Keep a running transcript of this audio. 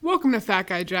Welcome to Fat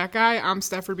Guy Jack Guy. I'm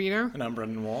Steph Rubino. And I'm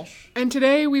Brendan Walsh. And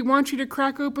today we want you to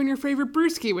crack open your favorite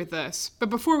brewski with us. But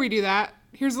before we do that,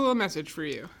 here's a little message for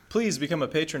you. Please become a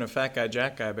patron of Fat Guy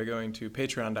Jack Guy by going to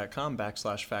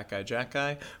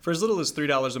patreon.com/fatguyjackguy. For as little as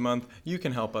 $3 a month, you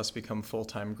can help us become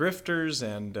full-time grifters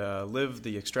and live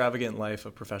the extravagant life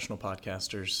of professional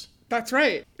podcasters. That's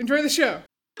right. Enjoy the show.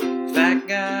 Fat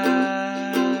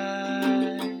Guy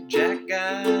Jack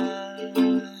Guy.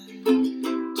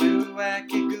 Two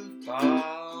wacky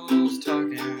goofballs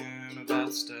talking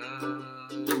about stuff.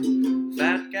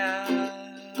 Fat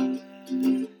Guy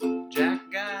Jack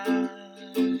Guy.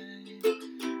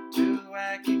 Two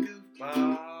wacky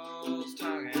goofballs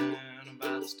talking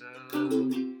about stuff.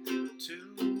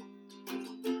 Two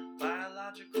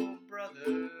biological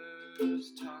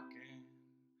brothers talking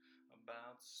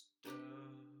about stuff.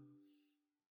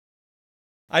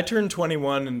 I turned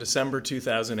 21 in December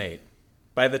 2008.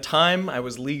 By the time I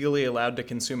was legally allowed to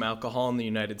consume alcohol in the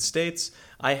United States,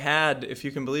 I had, if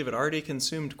you can believe it, already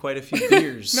consumed quite a few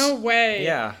beers. No way.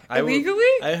 Yeah. Illegally?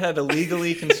 I had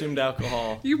illegally consumed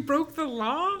alcohol. You broke the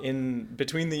law? In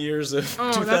between the years of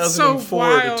that's so 2004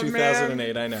 wild, to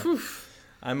 2008, man. I know. Oof.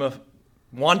 I'm a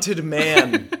wanted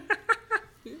man.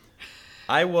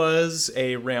 I was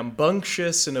a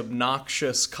rambunctious and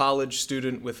obnoxious college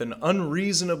student with an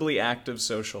unreasonably active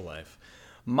social life.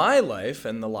 My life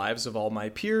and the lives of all my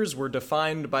peers were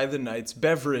defined by the night's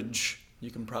beverage. You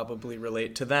can probably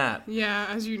relate to that. Yeah,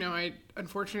 as you know, I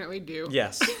unfortunately do.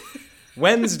 Yes.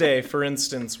 Wednesday, for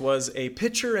instance, was a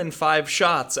pitcher and 5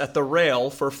 shots at the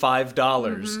rail for $5.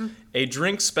 Mm-hmm. A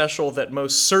drink special that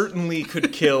most certainly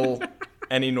could kill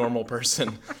any normal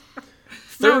person.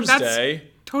 Thursday... That's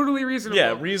totally reasonable.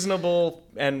 Yeah, reasonable,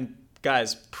 and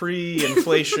guys,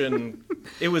 pre-inflation,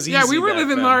 it was easy. Yeah, we were back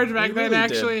living then. large back We then, really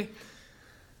actually. did.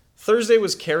 Thursday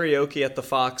was karaoke at the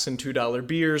Fox and $2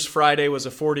 beers. Friday was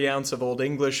a 40-ounce of Old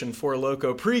English and Four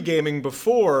Loko pre-gaming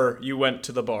before you went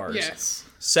to the bars. Yes.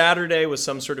 Saturday was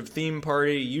some sort of theme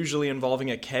party, usually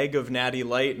involving a keg of Natty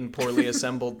Light and poorly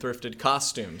assembled thrifted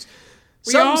costumes.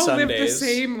 We Some all Sundays, lived the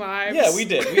same lives. Yeah, we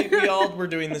did. We all were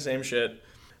doing the same shit.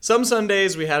 Some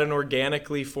Sundays, we had an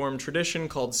organically formed tradition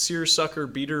called Seersucker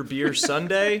Beater Beer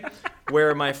Sunday,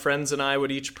 where my friends and I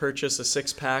would each purchase a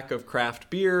 6-pack of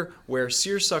craft beer, wear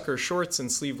seersucker shorts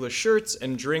and sleeveless shirts,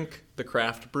 and drink the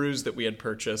craft brews that we had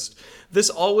purchased.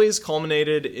 This always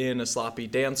culminated in a sloppy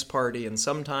dance party and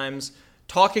sometimes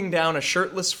talking down a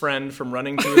shirtless friend from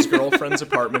running to his girlfriend's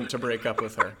apartment to break up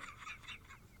with her.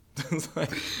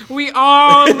 We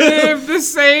all live the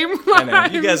same lives. I know.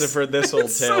 You guys have heard this old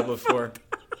It's tale so before.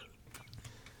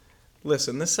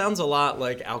 Listen, this sounds a lot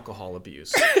like alcohol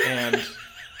abuse, and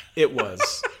it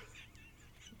was.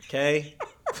 Okay?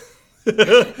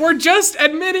 We're just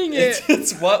admitting it.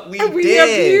 It's what we We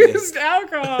did. abused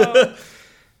alcohol.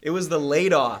 It was the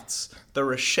late aughts.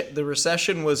 The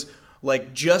recession was,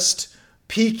 like, just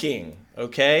peaking,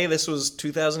 okay? This was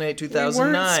 2008,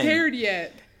 2009. We weren't scared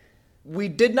yet. We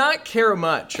did not care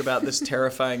much about this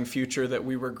terrifying future that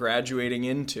we were graduating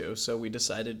into, so we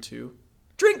decided to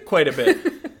drink quite a bit.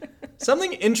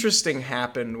 Something interesting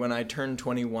happened when I turned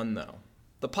 21, though.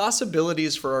 The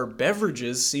possibilities for our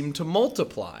beverages seemed to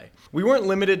multiply. We weren't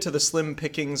limited to the slim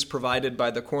pickings provided by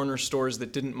the corner stores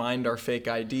that didn't mind our fake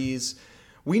IDs.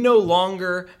 We no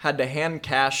longer had to hand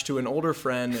cash to an older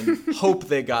friend and hope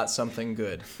they got something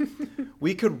good.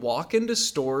 We could walk into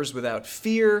stores without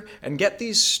fear and get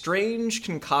these strange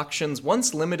concoctions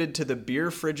once limited to the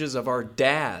beer fridges of our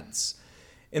dads.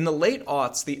 In the late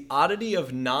aughts, the oddity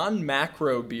of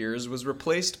non-macro beers was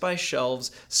replaced by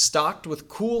shelves stocked with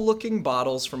cool-looking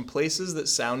bottles from places that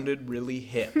sounded really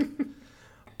hip.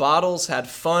 Bottles had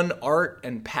fun art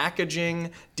and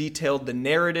packaging, detailed the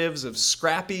narratives of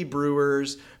scrappy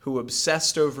brewers who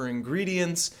obsessed over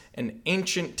ingredients and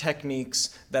ancient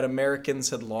techniques that Americans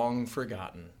had long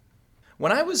forgotten.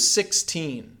 When I was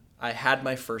 16, I had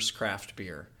my first craft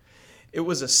beer. It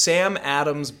was a Sam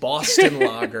Adams Boston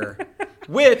Lager,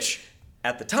 which,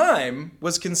 at the time,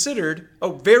 was considered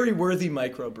a very worthy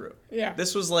microbrew. Yeah.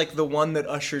 This was like the one that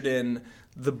ushered in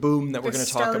the boom that we're going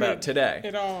to talk about today.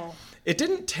 It all. It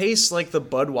didn't taste like the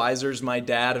Budweisers my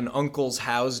dad and uncles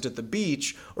housed at the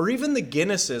beach, or even the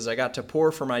Guinnesses I got to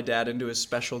pour for my dad into his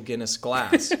special Guinness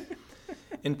glass.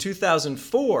 In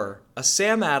 2004, a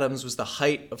Sam Adams was the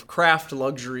height of craft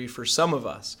luxury for some of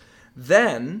us.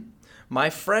 Then, my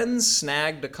friends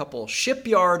snagged a couple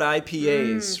Shipyard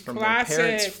IPAs from classic. their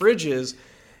parents' fridges,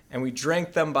 and we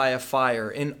drank them by a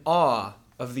fire in awe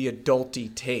of the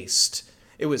adulty taste.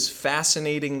 It was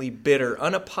fascinatingly bitter,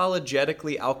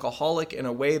 unapologetically alcoholic in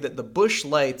a way that the Busch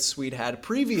Lights we'd had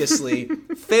previously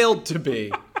failed to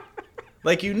be.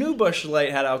 Like, you knew Busch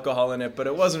Light had alcohol in it, but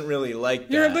it wasn't really like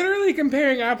that. You're literally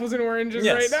comparing apples and oranges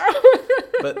right now.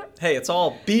 But, hey, it's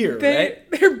all beer, right?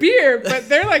 They're beer, but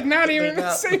they're like not even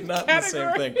the same not category.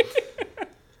 The same thing.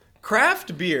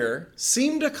 Craft beer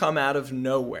seemed to come out of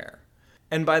nowhere.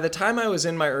 And by the time I was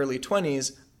in my early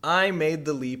 20s, I made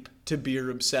the leap to beer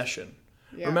obsession.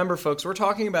 Yeah. Remember, folks, we're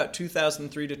talking about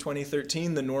 2003 to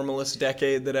 2013, the normalest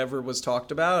decade that ever was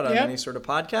talked about on any sort of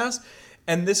podcast.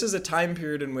 And this is a time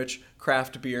period in which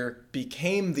craft beer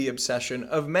became the obsession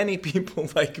of many people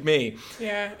like me.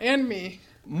 Yeah, and me.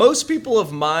 Most people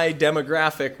of my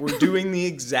demographic were doing the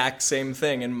exact same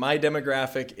thing. And my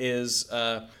demographic is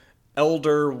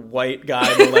elder white guy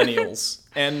millennials.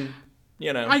 And,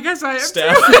 you know, I guess I am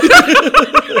staff.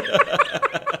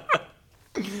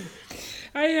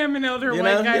 I am an elder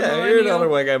white guy millennial. You're an elder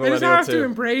white guy millennial, I just have too. to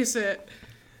embrace it.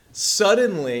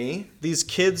 Suddenly, these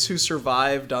kids who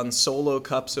survived on solo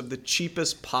cups of the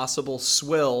cheapest possible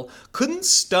swill couldn't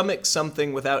stomach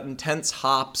something without intense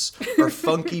hops or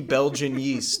funky Belgian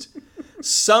yeast.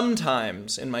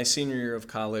 Sometimes, in my senior year of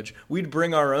college, we'd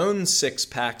bring our own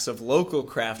 6-packs of local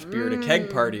craft beer to keg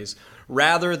parties.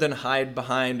 Rather than hide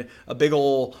behind a big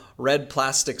ol' red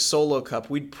plastic solo cup,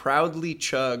 we'd proudly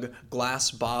chug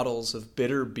glass bottles of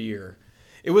bitter beer.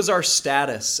 It was our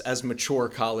status as mature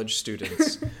college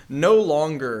students. No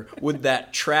longer would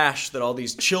that trash that all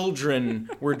these children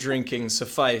were drinking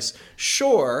suffice.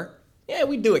 Sure, yeah,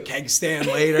 we'd do a keg stand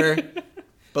later.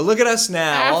 But look at us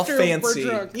now, After all fancy.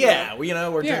 we're drunk,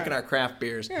 we're drinking our craft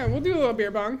beers. Yeah, we'll do a little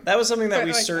beer bong. That was something that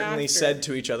we like certainly after. said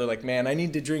to each other, like, man, I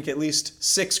need to drink at least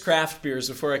 6 craft beers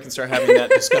before I can start having that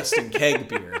disgusting keg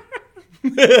beer.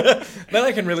 Then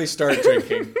I can really start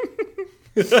drinking.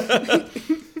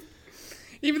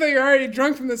 Even though you're already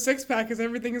drunk from the 6-pack, because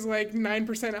everything is like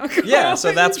 9% alcohol. Yeah,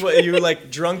 so that's what you like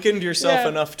drunkened yourself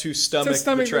enough to stomach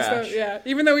the trash.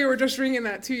 Even though we were just drinking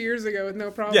that 2 years ago with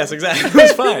no problem. Yes, exactly. It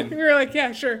was fine. We were like,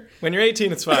 yeah, sure. When you're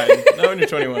 18, it's fine. Not when you're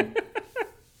 21.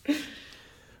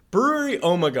 Brewery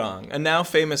Ommegang, a now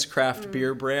famous craft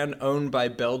beer brand owned by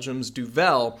Belgium's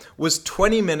Duvel, was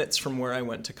 20 minutes from where I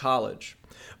went to college.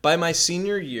 By my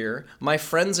senior year, my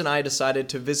friends and I decided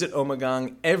to visit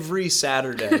Ommegang every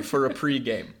Saturday for a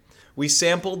pregame. We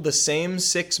sampled the same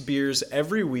 6 beers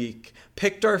every week,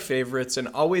 picked our favorites, and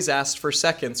always asked for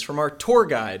seconds from our tour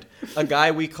guide, a guy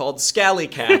we called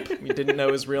Scallycap. We didn't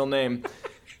know his real name.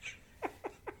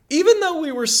 Even though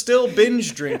we were still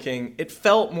binge drinking, it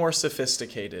felt more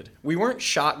sophisticated. We weren't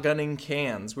shotgunning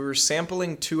cans. We were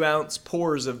sampling 2-ounce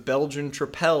pours of Belgian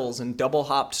Tripels and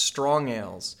double-hopped strong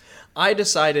ales. I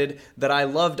decided that I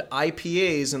loved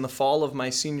IPAs in the fall of my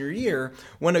senior year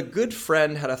when a good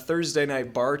friend had a Thursday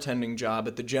night bartending job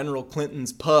at the General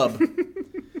Clinton's pub.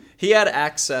 He had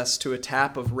access to a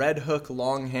tap of Red Hook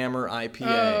Longhammer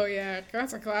IPA. Oh, yeah.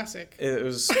 That's a classic. It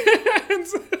was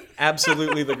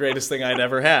absolutely the greatest thing I'd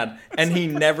ever had. And he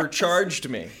never charged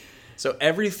me. So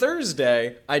every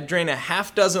Thursday, I'd drain a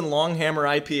half dozen Longhammer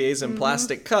IPAs in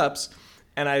plastic cups,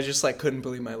 and I just couldn't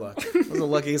believe my luck. I was the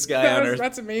luckiest guy on earth.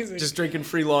 That's amazing. Just drinking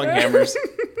free Longhammers.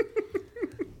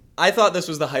 I thought this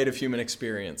was the height of human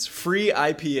experience. Free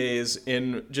IPAs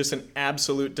in just an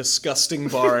absolute disgusting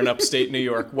bar in upstate New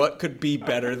York. What could be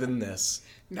better than this?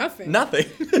 Nothing.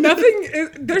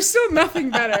 There's still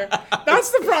nothing better.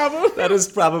 That's the problem. That is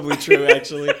probably true,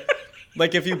 actually.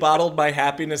 Like, if you bottled my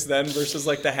happiness then versus,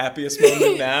 the happiest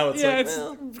moment now, it's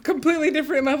completely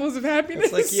different levels of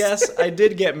happiness. It's yes, I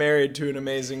did get married to an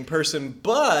amazing person,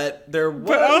 but there was...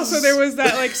 But also there was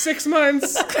that, 6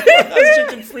 months. I was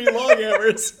drinking free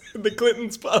Longhammers in the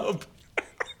Clinton's pub.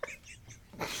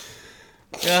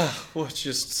 Yeah, well, it's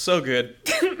just so good.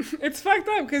 It's fucked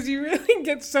up, because you really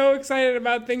get so excited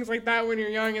about things like that when you're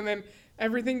young, and then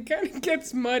everything kind of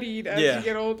gets muddied as you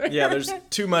get older. Yeah, there's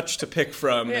too much to pick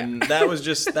from, and that was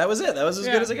it. That was as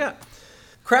good as it got.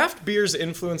 Craft beer's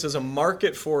influence as a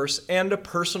market force and a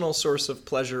personal source of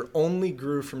pleasure only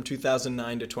grew from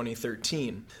 2009 to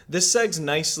 2013. This segs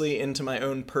nicely into my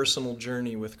own personal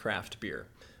journey with craft beer.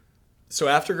 So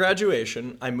after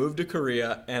graduation, I moved to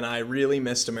Korea, and I really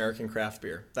missed American craft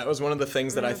beer. That was one of the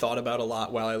things that I thought about a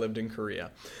lot while I lived in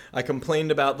Korea. I complained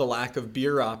about the lack of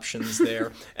beer options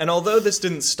there, and although this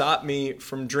didn't stop me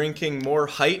from drinking more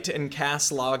Height and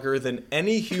Cass lager than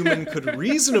any human could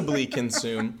reasonably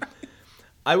consume,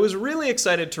 I was really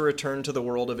excited to return to the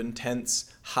world of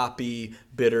intense, hoppy,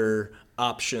 bitter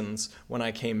options when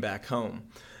I came back home.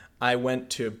 I went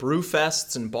to brew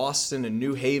fests in Boston and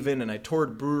New Haven, and I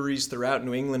toured breweries throughout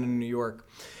New England and New York.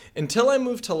 Until I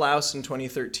moved to Laos in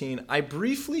 2013, I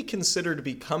briefly considered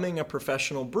becoming a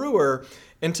professional brewer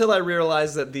until I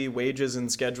realized that the wages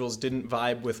and schedules didn't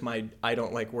vibe with my I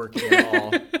don't like working at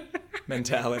all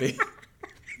mentality.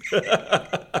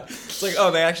 It's like,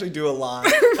 oh, they actually do a lot.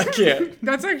 I can't.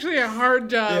 That's actually a hard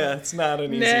job. Yeah, it's not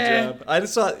an easy job. I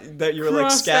just thought that you were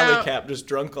like Scally Cap, just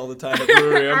drunk all the time at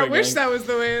Brewery I wish that was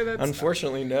the way.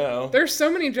 Unfortunately, no. There's so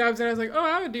many jobs that I was like, oh,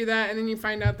 I would do that, and then you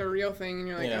find out the real thing, and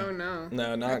you're like, oh no,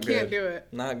 not good. I can't do it.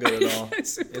 Not good at all. I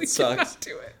simply it sucks. cannot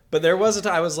do it. But there was a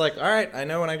time I was like, all right, I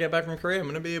know when I get back from Korea, I'm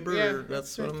gonna be a brewer. Yeah,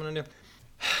 that's what I'm gonna do.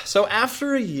 So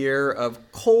after a year of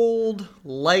cold,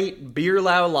 light beer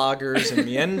lao lagers and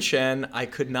Mien Chen, I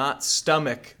could not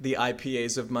stomach the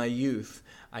IPAs of my youth.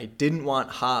 I didn't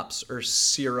want hops or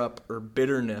syrup or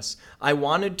bitterness. I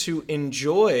wanted to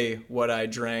enjoy what I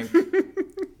drank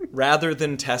rather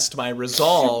than test my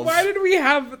resolve. Why did we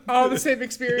have all the same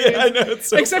experience? Yeah, I know, it's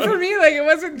so Except funny. for me, like, it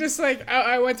wasn't just like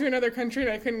I went to another country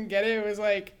and I couldn't get it. It was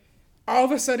like, all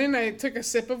of a sudden I took a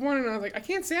sip of one and I was like, I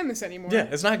can't stand this anymore. Yeah,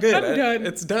 it's not good. I'm done.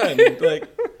 It's done. Like,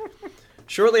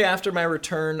 shortly after my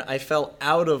return, I fell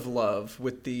out of love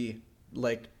with the,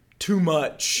 like, too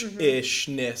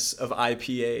much-ishness of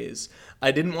IPAs.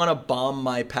 I didn't want to bomb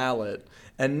my palate.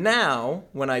 And now,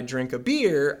 when I drink a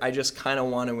beer, I just kind of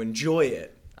want to enjoy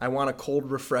it. I want a cold,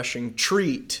 refreshing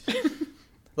treat.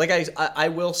 Like, I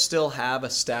will still have a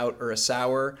stout or a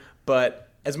sour, but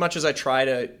as much as I try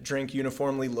to drink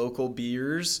uniformly local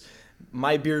beers,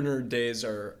 my beer nerd days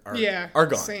are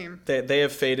gone. Same. They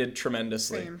have faded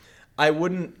tremendously. Same. I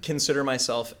wouldn't consider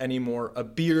myself anymore a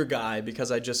beer guy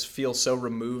because I just feel so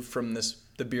removed from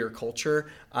the beer culture.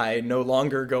 I no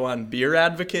longer go on Beer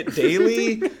Advocate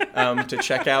daily to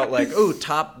check out like,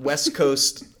 top West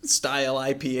Coast style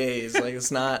IPAs. Like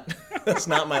that's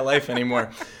not my life anymore.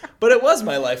 But it was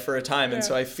my life for a time, and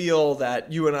so I feel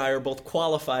that you and I are both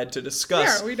qualified to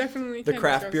discuss we definitely the can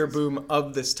craft discuss beer this. boom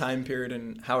of this time period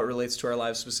and how it relates to our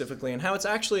lives specifically, and how it's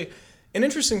actually an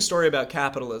interesting story about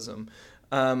capitalism.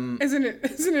 Isn't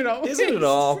it always? Isn't it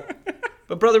all?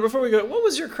 But brother, before we go, what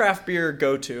was your craft beer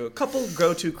go-to? A couple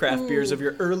go-to craft beers of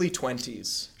your early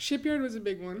 20s. Shipyard was a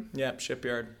big one. Yep,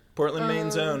 Shipyard. Portland,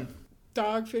 Maine's own.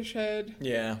 Dogfish Head.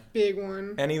 Yeah. Big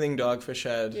one. Anything Dogfish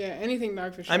Head. Yeah, anything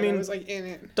Dogfish Head. I was like in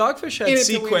it. Dogfish Head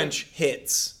Sequench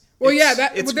hits. Well,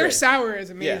 their great. sour is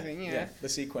amazing. Yeah. The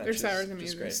Sequench. Their sour is amazing.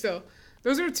 Just great. Still,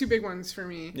 those are two big ones for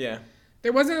me. Yeah.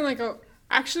 There wasn't like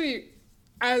actually,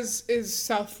 as is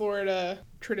South Florida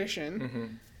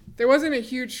tradition, there wasn't a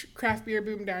huge craft beer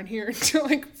boom down here until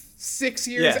like 6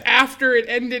 years after it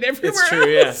ended everywhere It's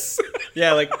true, else.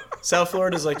 Yeah, like South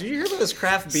Florida's like, did you hear about this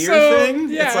craft beer thing?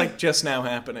 Yeah. It's like just now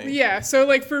happening. Yeah, so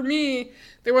like for me,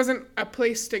 there wasn't a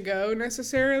place to go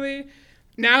necessarily.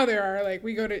 Now there are, like,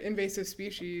 we go to Invasive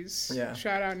Species. Yeah.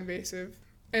 Shout out Invasive.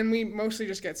 And we mostly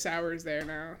just get sours there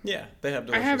now. Yeah, they have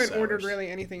delicious I haven't sours. ordered really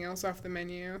anything else off the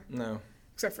menu. No.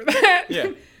 Except for that.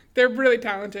 Yeah. They're really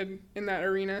talented in that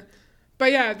arena.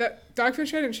 But yeah, that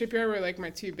Dogfish Head and Shipyard were like my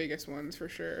two biggest ones for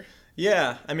sure.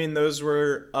 Yeah, I mean, those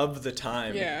were of the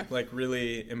time. Yeah. Like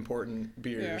really important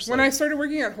beers. Yeah. When I started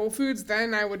working at Whole Foods,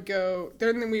 then I would go,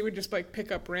 then we would just like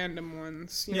pick up random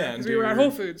ones. Because we were at Whole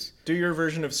Foods. Do your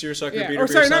version of Seersucker Beater Or Beer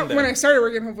sorry, Sunday. not when I started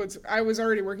working at Whole Foods. I was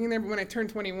already working there, but when I turned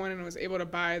 21 and was able to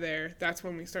buy there, that's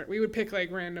when we would pick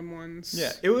like random ones.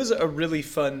 Yeah, it was a really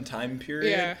fun time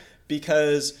period. Yeah.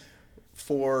 Because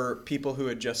for people who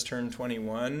had just turned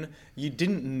 21, you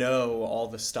didn't know all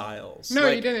the styles. No,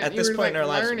 you didn't. At You this were, point in our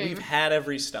lives, learning. we've had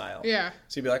every style. Yeah.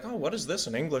 So you'd be like, oh, what is this?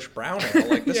 An English brown ale?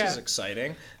 Like, this Yeah. is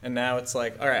exciting. And now it's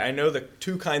like, all right, I know the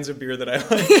two kinds of beer that I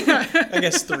like. I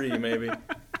guess three, maybe.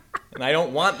 And I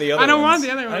don't want the other ones. I don't want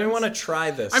the other ones. I don't want to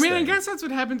try this I mean, I thing. guess that's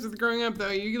what happens with growing up,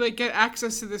 though. You like get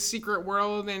access to this secret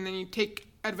world, and then you take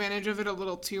advantage of it a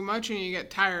little too much, and you get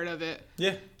tired of it.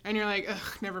 Yeah. And you're like,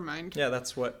 ugh, never mind. Yeah,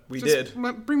 that's what we Just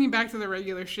did. Bring me back to the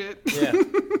regular shit. Yeah.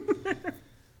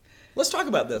 Let's talk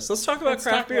about this. Let's talk about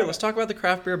craft beer. Let's talk about the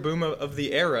craft beer boom of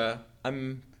the era.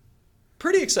 I'm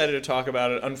pretty excited to talk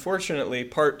about it. Unfortunately,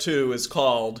 part 2 is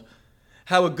called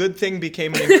How a Good Thing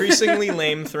Became an Increasingly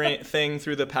Lame Thing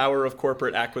Through the Power of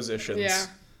Corporate Acquisitions. Yeah.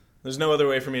 There's no other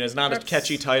way for me. It's not a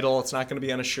catchy title. It's not going to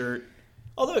be on a shirt.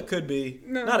 Although it could be.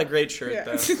 No. Not a great shirt,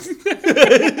 though.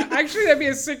 Actually, that'd be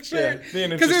a sick shirt. Yeah, be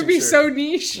an because it would interesting be shirt. so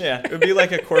niche. Yeah, it would be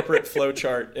like a corporate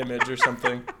flowchart image or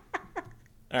something.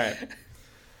 All right.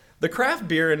 The craft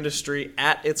beer industry,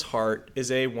 at its heart,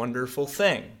 is a wonderful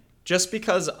thing. Just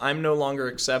because I'm no longer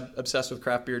obsessed with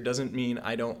craft beer doesn't mean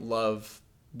I don't love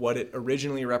what it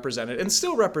originally represented and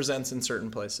still represents in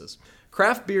certain places.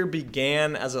 Craft beer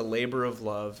began as a labor of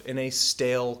love in a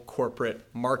stale corporate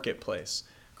marketplace.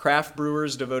 Craft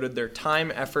brewers devoted their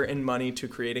time, effort, and money to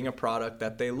creating a product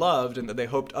that they loved and that they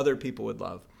hoped other people would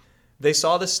love. They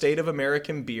saw the state of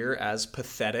American beer as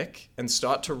pathetic and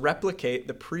sought to replicate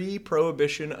the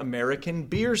pre-Prohibition American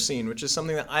beer scene, which is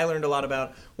something that I learned a lot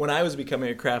about when I was becoming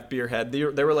a craft beer head.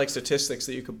 There were like statistics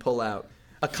that you could pull out.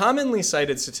 A commonly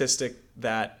cited statistic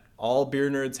that all beer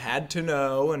nerds had to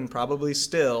know, and probably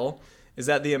still, is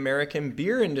that the American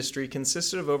beer industry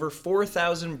consisted of over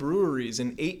 4,000 breweries in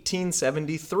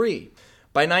 1873.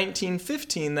 By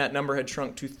 1915, that number had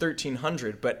shrunk to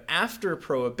 1,300, but after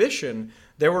Prohibition,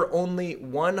 there were only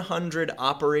 100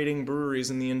 operating breweries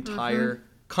in the entire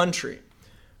country.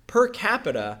 Per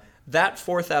capita, that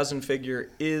 4,000 figure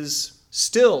is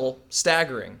still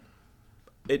staggering.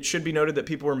 It should be noted that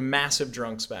people were massive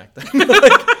drunks back then.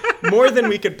 Like, more than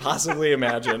we could possibly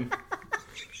imagine.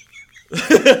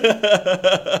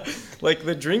 Like,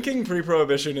 the drinking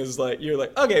pre-Prohibition is like, you're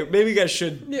like, okay, maybe you guys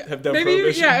should have done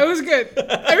Prohibition. Yeah, it was good.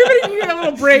 Everybody needed a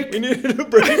little break. We needed a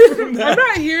break from that. I'm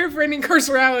not here for any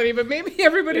carcerality, but maybe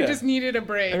everybody just needed a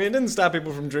break. I mean, it didn't stop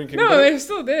people from drinking. No, they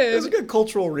still did. It was a good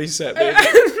cultural reset, maybe.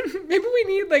 Maybe we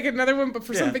need, like, another one, but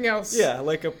for something else. Yeah,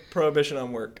 like a prohibition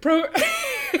on work.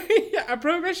 A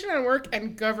prohibition on work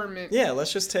and government. Yeah,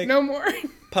 let's just no more.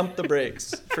 Pump the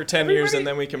brakes for 10 years and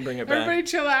then we can bring it back. Everybody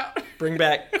chill out. Bring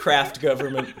back craft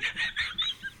government.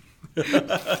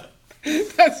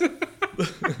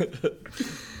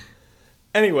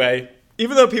 Anyway,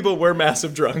 even though people were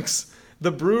massive drunks,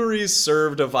 the breweries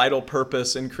served a vital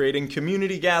purpose in creating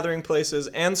community gathering places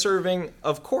and serving,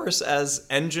 of course, as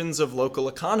engines of local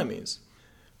economies.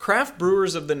 Craft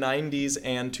brewers of the 90s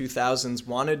and 2000s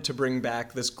wanted to bring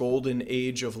back this golden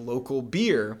age of local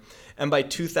beer, and by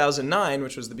 2009,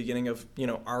 which was the beginning of,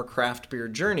 our craft beer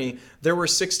journey, there were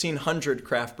 1,600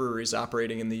 craft breweries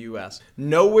operating in the U.S.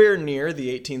 Nowhere near the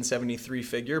 1873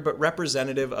 figure, but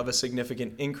representative of a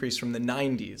significant increase from the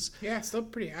 90s. Yeah, still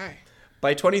pretty high.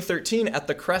 By 2013, at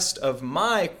the crest of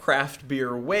my craft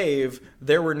beer wave,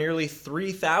 there were nearly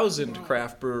 3,000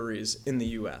 craft breweries in the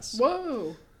U.S.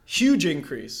 Whoa. Huge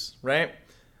increase, right?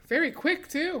 Very quick,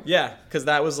 too. Yeah, because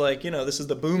that was like, this is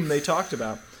the boom they talked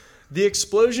about. The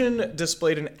explosion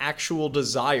displayed an actual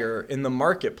desire in the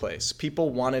marketplace. People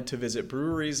wanted to visit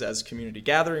breweries as community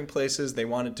gathering places. They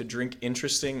wanted to drink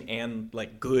interesting and,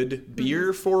 good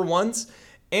beer for once.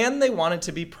 And they wanted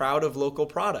to be proud of local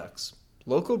products.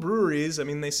 Local breweries,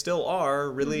 they still are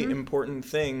really important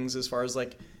things as far as,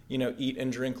 eat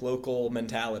and drink local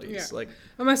mentalities. Yeah.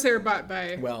 Unless they were bought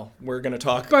by... Well, we're going to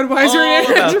talk Budweiser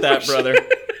all about that, brother.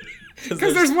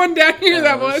 Because there's one down here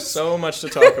that was. So much to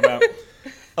talk about.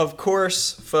 Of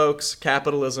course, folks,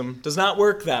 capitalism does not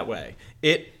work that way.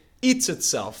 It eats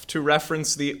itself, to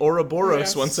reference the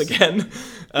Ouroboros once again.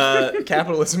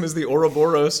 Capitalism is the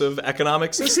Ouroboros of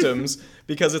economic systems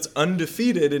because it's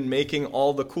undefeated in making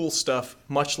all the cool stuff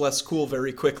much less cool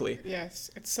very quickly.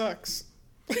 Yes, it sucks.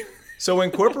 So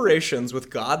when corporations with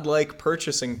godlike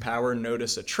purchasing power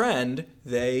notice a trend,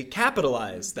 they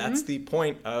capitalize. That's the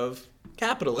point of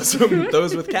capitalism.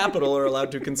 Those with capital are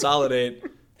allowed to consolidate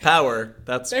power.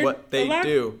 They're what they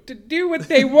do. To do what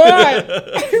they want.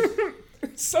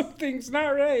 Something's not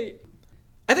right.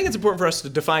 I think it's important for us to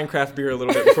define craft beer a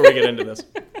little bit before we get into this.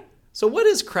 So what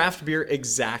is craft beer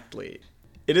exactly?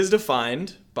 It is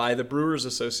defined by the Brewers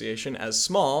Association as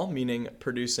small, meaning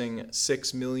producing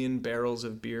 6 million barrels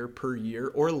of beer per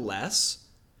year or less.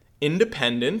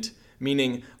 Independent,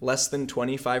 meaning less than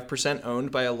 25%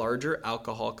 owned by a larger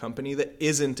alcohol company that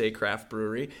isn't a craft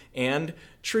brewery. And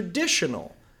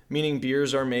traditional, meaning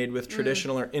beers are made with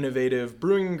traditional or innovative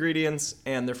brewing ingredients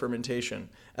and their fermentation,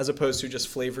 as opposed to just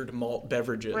flavored malt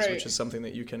beverages, which is something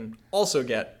that you can also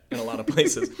get in a lot of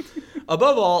places.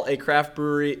 Above all, a craft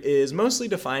brewery is mostly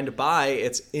defined by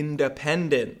its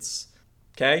independence.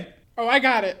 Okay? Oh, I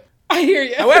got it. I hear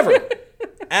you. However,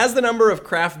 as the number of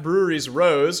craft breweries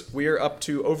rose, we are up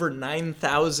to over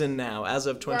 9,000 now. As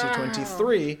of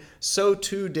 2023, so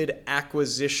too did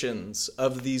acquisitions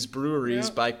of these breweries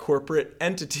by corporate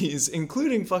entities,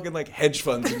 including fucking hedge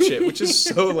funds and shit, which is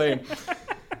so lame.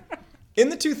 In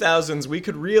the 2000s, we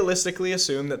could realistically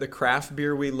assume that the craft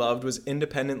beer we loved was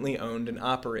independently owned and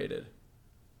operated.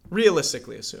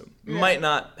 Realistically assume. Might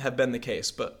not have been the case,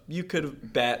 but you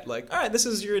could bet, all right, this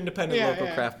is your independent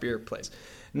local craft beer place.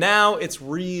 Now it's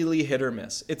really hit or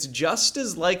miss. It's just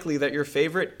as likely that your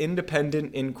favorite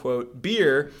independent, in quote,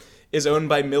 beer is owned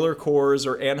by Miller Coors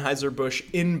or Anheuser-Busch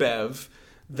InBev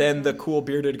than the cool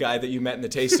bearded guy that you met in the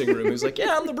tasting room who's like,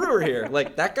 yeah, I'm the brewer here.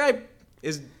 That guy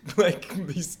is,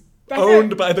 he's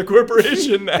owned by the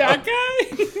corporation now. That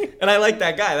guy? And I like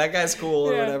that guy. That guy's cool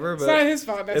or whatever. But it's not his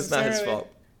fault necessarily. It's not his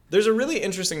fault. There's a really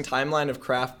interesting timeline of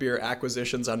craft beer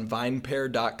acquisitions on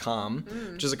vinepair.com,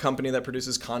 which is a company that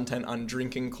produces content on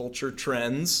drinking culture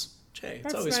trends. Hey, it's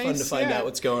That's always nice, fun to find out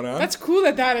what's going on. That's cool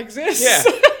that exists. Yeah.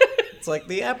 It's like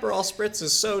the Aperol Spritz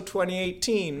is so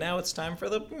 2018. Now it's time for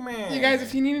the... You guys,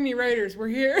 if you need any writers, we're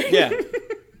here. Yeah.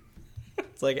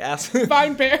 It's like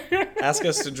Fine pair. ask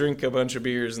us to drink a bunch of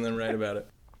beers and then write about it.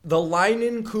 The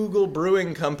Leinenkugel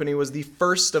Brewing Company was the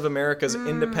first of America's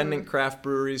independent craft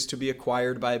breweries to be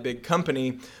acquired by a big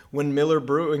company when Miller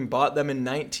Brewing bought them in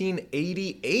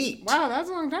 1988. Wow, that's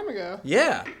a long time ago.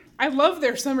 Yeah. I love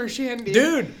their summer shandy.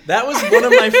 Dude, that was one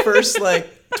of my first,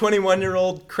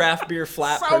 21-year-old craft beer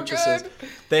flat purchases. Good.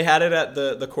 They had it at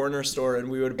the corner store, and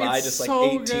we would buy It's just, so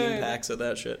 18 good. packs of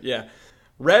that shit. Yeah.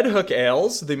 Red Hook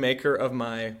Ales, the maker of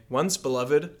my once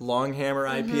beloved Longhammer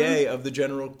IPA of the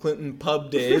General Clinton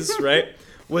pub days, right,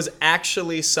 was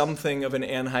actually something of an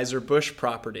Anheuser-Busch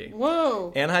property.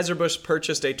 Whoa. Anheuser-Busch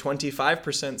purchased a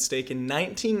 25% stake in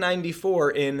 1994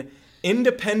 in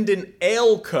Independent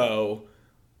Ale Co.,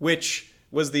 which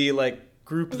was the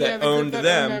group that owned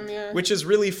them, which is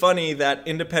really funny that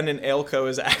Independent Ale Co.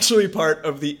 is actually part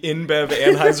of the InBev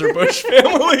Anheuser-Busch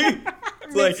family.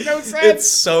 Makes no sense. It's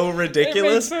so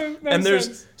ridiculous. No and there's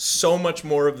sense. so much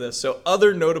more of this. So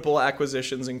other notable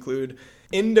acquisitions include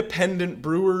Independent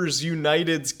Brewers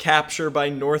United's capture by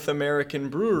North American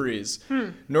Breweries.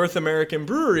 North American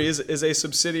Breweries is a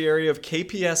subsidiary of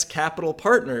KPS Capital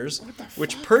Partners,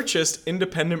 which purchased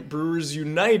Independent Brewers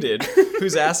United,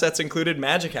 whose assets included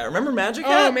Magic Hat. Remember Magic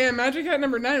Hat? Oh, man. Magic Hat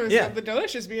number 9 was the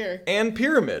delicious beer. And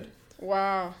Pyramid.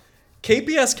 Wow.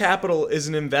 KPS Capital is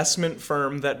an investment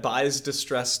firm that buys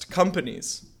distressed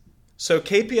companies. So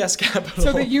KPS Capital...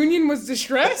 So the union was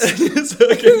distressed? So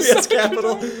KPS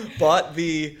Capital bought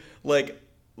the,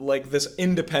 this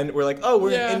independent... We're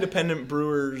we're an independent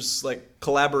brewers,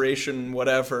 collaboration,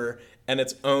 whatever, and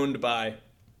it's owned by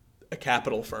a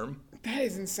capital firm. That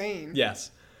is insane. Yes.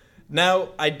 Now,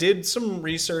 I did some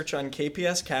research on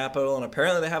KPS Capital, and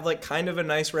apparently they have kind of a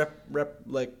nice rep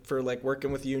for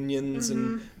working with unions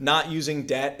and not using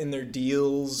debt in their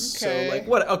deals. Okay. So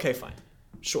what? Okay, fine,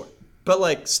 sure,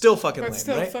 but still fucking lame,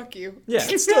 still, right? fuck you. Yeah,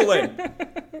 it's still lame.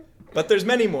 But there's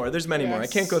many more. There's many more. I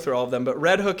can't go through all of them. But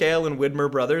Red Hook Ale and Widmer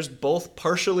Brothers, both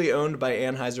partially owned by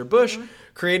Anheuser-Busch,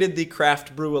 created the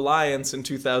Craft Brew Alliance in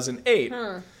 2008.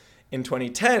 In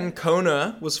 2010,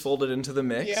 Kona was folded into the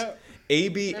mix. Yep.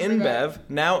 AB InBev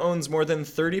now owns more than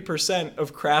 30%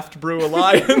 of Craft Brew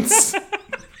Alliance.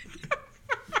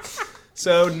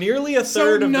 So nearly a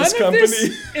third of this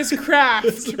company is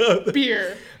craft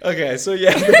beer. Okay, so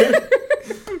yeah.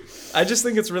 I just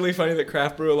think it's really funny that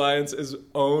Craft Brew Alliance is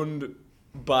owned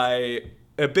by...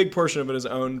 A big portion of it is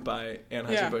owned by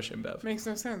Anheuser-Busch InBev. Makes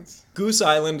no sense. Goose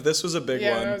Island, this was a big one.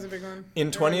 Yeah, that was a big one.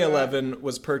 In 2011,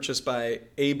 was purchased by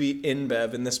AB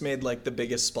InBev, and this made the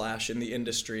biggest splash in the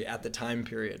industry at the time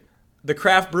period. The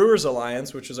Craft Brewers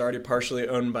Alliance, which was already partially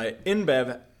owned by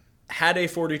InBev, had a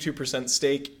 42%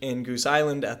 stake in Goose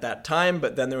Island at that time,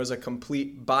 but then there was a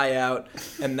complete buyout,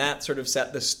 and that sort of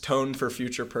set this tone for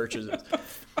future purchases.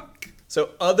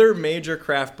 So other major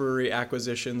craft brewery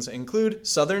acquisitions include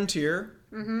Southern Tier.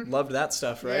 Loved that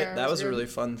stuff, right? Yeah, that was a really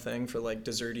fun thing for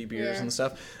desserty beers and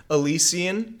stuff.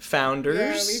 Elysian, Founders.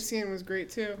 Yeah, Elysian was great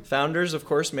too. Founders, of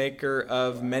course, maker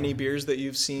of many beers that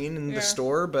you've seen in the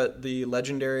store, but the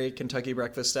legendary Kentucky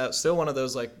Breakfast Stout, still one of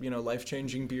those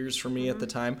life-changing beers for me at the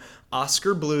time.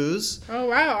 Oscar Blues. Oh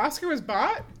wow, Oscar was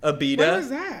bought? Abita. When was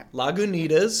that?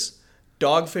 Lagunitas.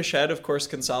 Dogfish Head, of course,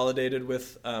 consolidated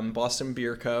with Boston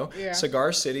Beer Co. Yeah.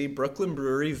 Cigar City, Brooklyn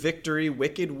Brewery, Victory,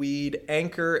 Wicked Weed,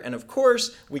 Anchor, and of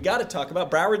course, we got to talk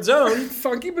about Broward's own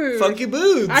Funky Boods. Funky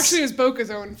Boods. Actually, it was Boca's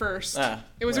own first.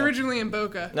 It was originally in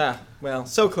Boca.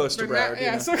 So close to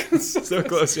Broward. So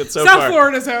close yet so South far.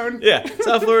 Florida's own. Yeah,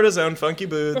 South Florida's own Funky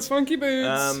Boods. The Funky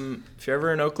Boods. If you're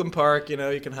ever in Oakland Park, you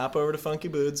can hop over to Funky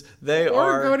Boods.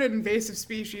 Or go to Invasive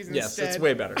Species instead. Yes, it's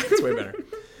way better. It's way better.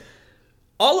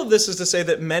 All of this is to say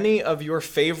that many of your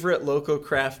favorite local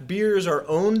craft beers are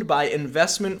owned by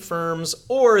investment firms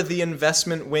or the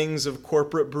investment wings of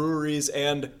corporate breweries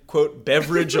and, quote,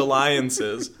 beverage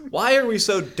alliances. Why are we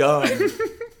so dumb?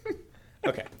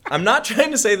 Okay, I'm not trying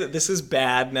to say that this is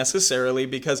bad necessarily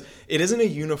because it isn't a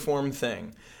uniform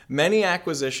thing. Many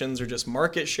acquisitions are just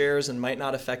market shares and might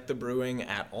not affect the brewing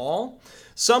at all.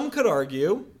 Some could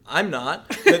argue, I'm not,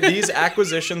 that these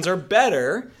acquisitions are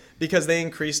better because they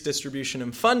increase distribution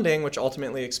and funding, which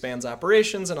ultimately expands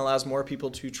operations and allows more people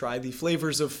to try the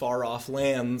flavors of far-off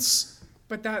lands.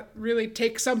 But that really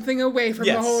takes something away from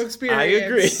the whole experience. I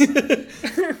agree.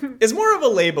 It's more of a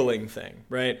labeling thing,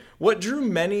 right? What drew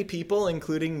many people,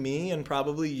 including me and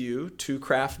probably you, to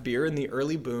craft beer in the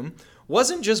early boom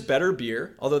wasn't just better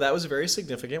beer, although that was very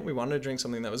significant. We wanted to drink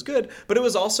something that was good, but it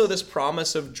was also this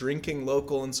promise of drinking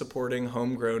local and supporting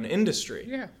homegrown industry.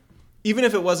 Yeah. Even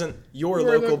if it wasn't your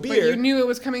local beer. But you knew it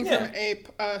was coming from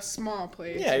a small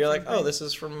place. Yeah, you're like, oh, this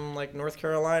is from like North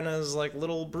Carolina's like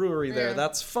little brewery there.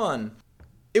 That's fun.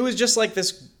 It was just like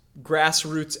this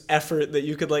grassroots effort that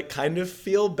you could like kind of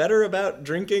feel better about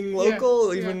drinking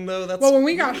local, even though that's... Well, when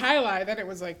we got High Life, then it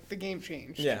was like the game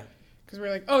changed. Yeah. Because we're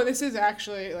like, oh, this is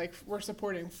actually like, we're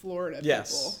supporting Florida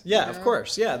people. Yeah, of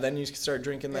course. Yeah, then you start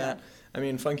drinking that. I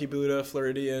mean, Funky Buddha,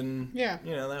 Floridian. Yeah.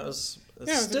 You know, that was...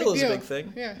 still is a big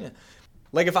thing. Yeah.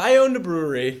 Like, if I owned a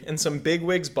brewery and some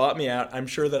bigwigs bought me out, I'm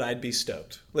sure that I'd be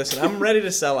stoked. Listen, I'm ready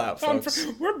to sell out, folks.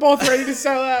 We're both ready to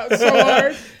sell out so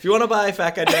hard. If you want to buy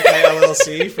Fat Guy Jack Guy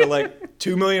LLC for like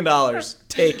 $2 million,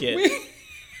 take it.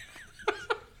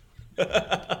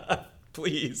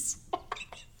 Please.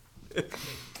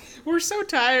 We're so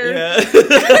tired.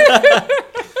 Yeah.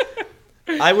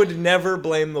 I would never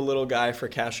blame the little guy for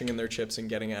cashing in their chips and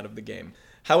getting out of the game.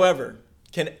 However,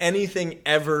 can anything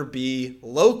ever be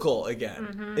local again?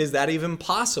 Mm-hmm. Is that even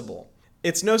possible?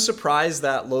 It's no surprise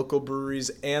that local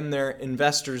breweries and their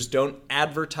investors don't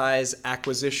advertise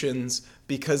acquisitions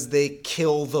because they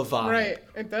kill the vibe. Right,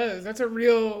 it does. That's a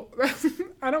real...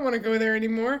 I don't want to go there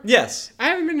anymore. Yes. I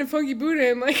haven't been to Funky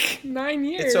Buddha in like 9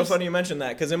 years. It's so funny you mentioned that,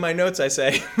 because in my notes I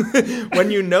say,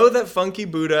 when you know that Funky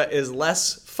Buddha is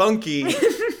less funky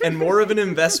and more of an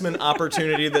investment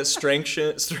opportunity that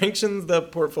strengthens the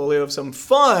portfolio of some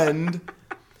fund,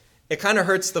 it kind of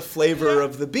hurts the flavor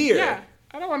of the beer. Yeah,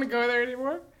 I don't want to go there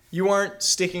anymore. You aren't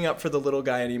sticking up for the little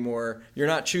guy anymore. You're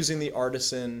not choosing the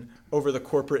artisan over the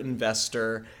corporate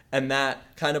investor. And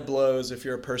that kind of blows if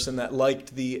you're a person that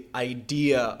liked the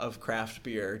idea of craft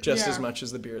beer just as much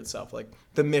as the beer itself. Like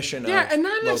the mission of and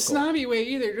not in local. a snobby way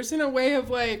either. Just in a way of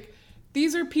like,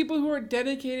 these are people who are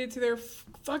dedicated to their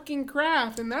fucking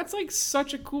craft. And that's like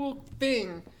such a cool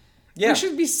thing. Yeah. We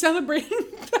should be celebrating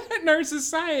that in our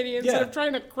society instead of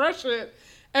trying to crush it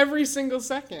every single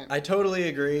second. I totally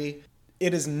agree.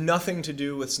 It has nothing to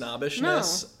do with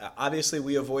snobbishness. No. Obviously,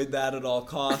 we avoid that at all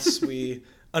costs. We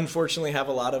unfortunately have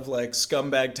a lot of like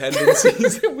scumbag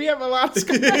tendencies. We have a lot of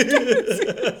scumbag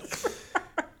tendencies.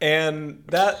 And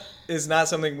that is not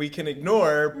something we can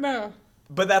ignore. No.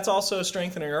 But that's also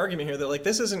strengthening our argument here that like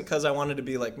this isn't because I wanted to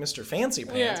be like Mr. Fancy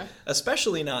Pants. Yeah.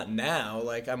 Especially not now.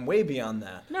 Like I'm way beyond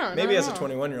that. No, maybe as a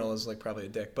 21-year-old is like probably a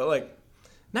dick. But like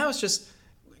now it's just...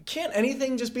 Can't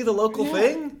anything just be the local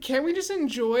thing? Can't we just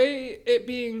enjoy it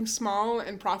being small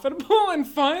and profitable and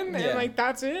fun and like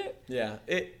that's it? Yeah.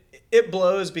 It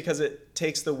blows because it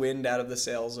takes the wind out of the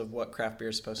sails of what craft beer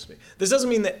is supposed to be. This doesn't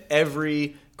mean that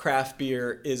every craft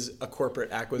beer is a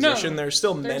corporate acquisition. No, there's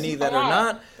still many that are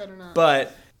not.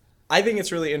 But I think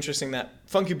it's really interesting that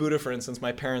Funky Buddha, for instance,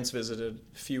 my parents visited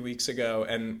a few weeks ago,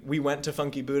 and we went to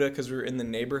Funky Buddha because we were in the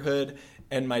neighborhood,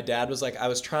 and my dad was like, I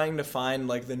was trying to find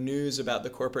like the news about the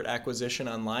corporate acquisition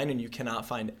online, and you cannot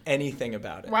find anything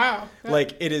about it. Wow.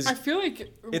 Like it is. I feel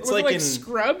like it's like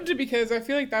scrubbed because I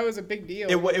feel like that was a big deal.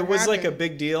 It was like a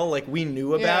big deal. Like we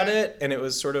knew about it, and it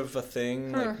was sort of a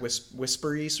thing, like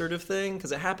whispery sort of thing,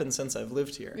 because it happened since I've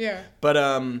lived here. Yeah. But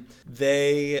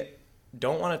they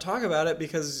don't want to talk about it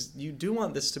because you do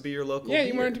want this to be your local beer.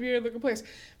 You want it to be your local place.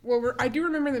 Well, I do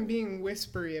remember them being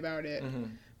whispery about it. Mm-hmm.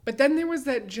 But then there was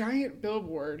that giant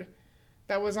billboard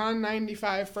that was on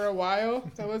 95 for a while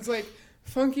that was like,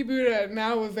 Funky Buddha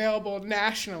now available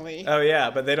nationally. Oh,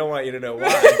 yeah, but they don't want you to know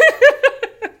why.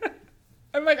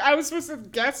 I'm like, I was supposed to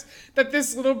guess that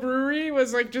this little brewery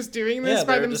was like just doing this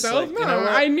by themselves. Like, no,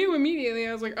 I knew immediately.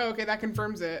 I was like, oh, okay, that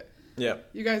confirms it. Yeah.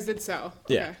 You guys did sell.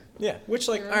 Yeah. Okay. Yeah. Which,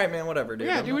 like, all right, man, whatever, dude.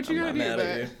 Yeah, do what you gotta do. Mad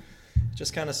at you. It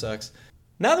just kind of sucks.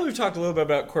 Now that we've talked a little bit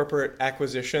about corporate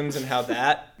acquisitions and how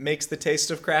that makes the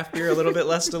taste of craft beer a little bit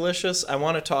less delicious, I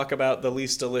want to talk about the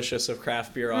least delicious of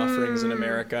craft beer offerings in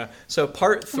America. So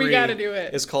part 3 we gotta do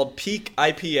it. Is called Peak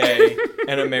IPA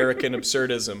and American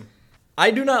Absurdism. I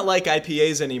do not like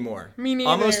IPAs anymore. Me neither.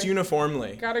 Almost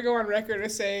uniformly. Gotta go on record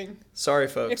as saying... Sorry,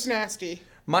 folks. It's nasty.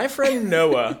 My friend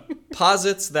Noah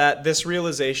posits that this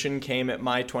realization came at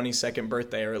my 22nd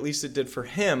birthday, or at least it did for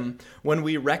him, when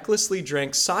we recklessly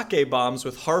drank sake bombs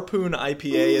with Harpoon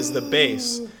IPA as the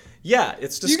base. Yeah,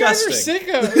 it's disgusting. You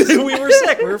guys are sickos. We were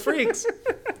sick. We were freaks.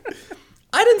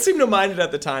 I didn't seem to mind it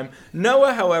at the time.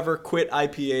 Noah, however, quit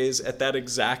IPAs at that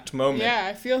exact moment. Yeah,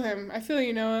 I feel him. I feel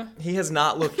you, Noah. He has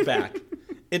not looked back.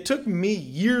 It took me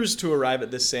years to arrive at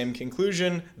this same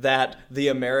conclusion, that the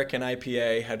American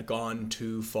IPA had gone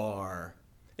too far.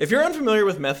 If you're unfamiliar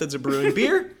with methods of brewing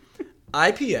beer,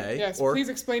 IPA, yes, or please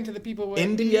explain to the people what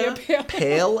India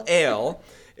Pale Ale,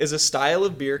 is a style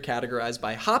of beer categorized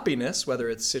by hoppiness, whether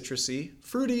it's citrusy,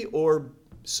 fruity, or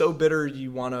so bitter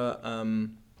you want to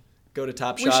go to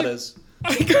Top Shotta's.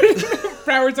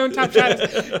 Broward's own Top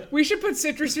Shotta's. We should put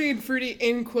citrusy and fruity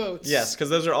in quotes. Yes, because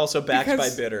those are also backed by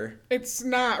bitter. It's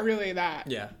not really that.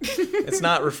 Yeah. It's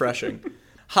not refreshing.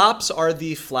 Hops are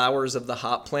the flowers of the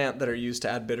hop plant that are used to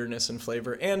add bitterness and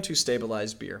flavor and to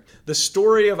stabilize beer. The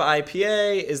story of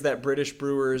IPA is that British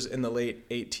brewers in the late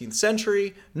 18th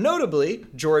century, notably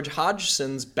George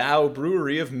Hodgson's Bow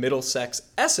Brewery of Middlesex,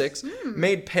 Essex,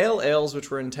 made pale ales which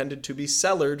were intended to be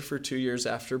cellared for 2 years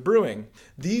after brewing.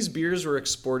 These beers were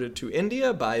exported to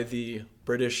India by the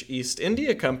British East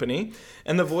India Company,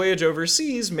 and the voyage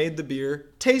overseas made the beer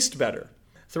taste better.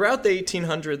 Throughout the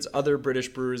 1800s, other British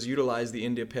brewers utilized the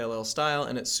India Pale Ale style,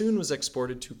 and it soon was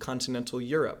exported to continental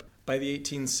Europe. By the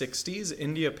 1860s,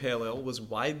 India Pale Ale was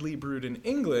widely brewed in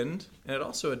England, and it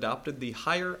also adopted the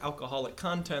higher alcoholic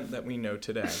content that we know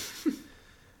today.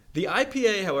 The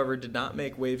IPA, however, did not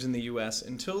make waves in the U.S.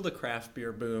 until the craft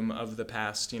beer boom of the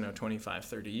past, 25,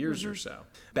 30 years or so.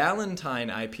 Ballantine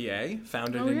IPA,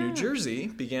 founded in New Jersey,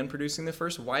 began producing the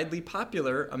first widely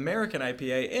popular American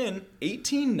IPA in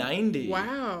 1890.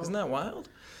 Wow. Isn't that wild?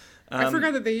 I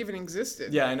forgot that they even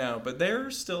existed. Yeah, I know, but they're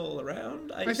still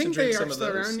around. I used think to drink they some are of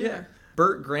still those. around, yeah.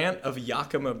 Burt Grant of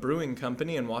Yakima Brewing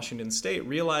Company in Washington State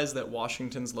realized that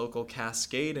Washington's local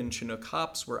Cascade and Chinook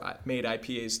hops made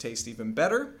IPAs taste even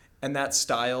better. And that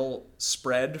style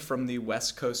spread from the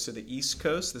West Coast to the East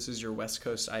Coast. This is your West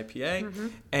Coast IPA. Mm-hmm.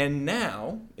 And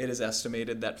now it is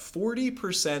estimated that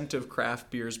 40% of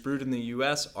craft beers brewed in the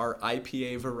U.S. are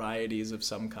IPA varieties of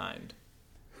some kind.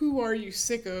 Who are you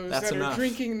sickos that are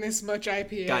drinking this much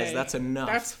IPA? Guys, that's enough.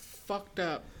 That's fucked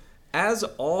up. As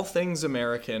all things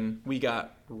American, we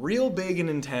got real big and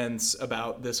intense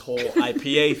about this whole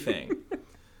IPA thing.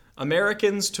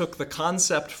 Americans took the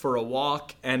concept for a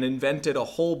walk and invented a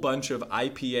whole bunch of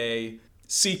IPA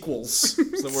sequels.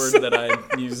 Is the word that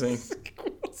I'm using.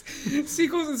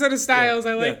 Sequels instead of styles.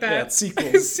 I like that. Yeah,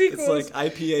 sequels. It's like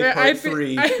IPA part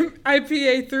 3.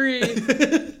 IPA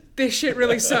 3. This shit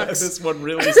really sucks. This one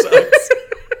really sucks.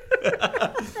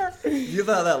 You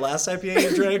thought that last IPA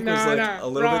you drank was a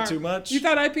little bit too much? You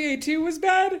thought IPA 2 was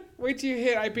bad? Wait till you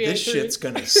hit IPA 3. This shit's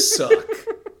gonna suck.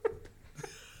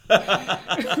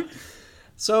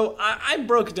 So I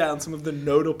broke down some of the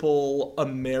notable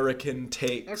American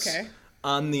takes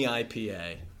on the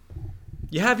IPA.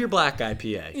 You have your black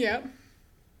IPA. Yeah.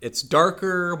 It's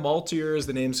darker, maltier, as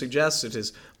the name suggests. It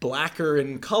is blacker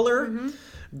in color. Mm-hmm.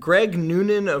 Greg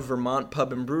Noonan of Vermont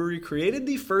Pub and Brewery created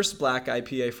the first black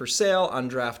IPA for sale on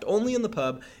draft only in the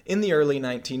pub in the early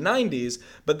 1990s,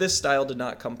 but this style did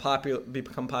not become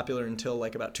popular until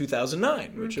like about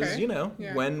 2009, which is,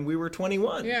 when we were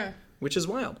 21, which is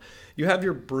wild. You have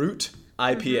your Brut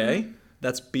IPA,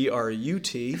 that's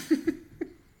B-R-U-T.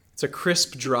 It's a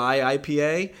crisp, dry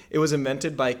IPA. It was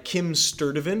invented by Kim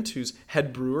Sturdivant, who's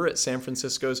head brewer at San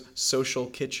Francisco's Social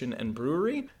Kitchen and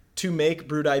Brewery. To make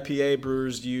brewed IPA,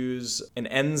 brewers use an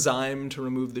enzyme to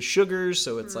remove the sugars,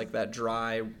 so it's like that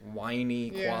dry, winey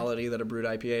quality that a brewed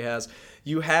IPA has.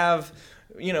 You have,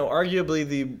 arguably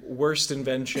the worst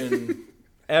invention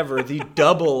ever, the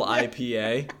double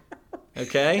IPA,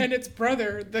 okay? And its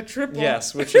brother, the triple.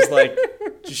 Yes, which is like,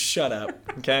 just shut up,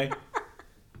 okay?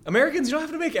 Americans, you don't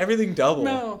have to make everything double.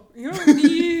 No, you don't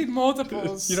need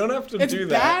multiples. You don't have to do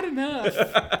that. It's bad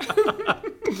enough.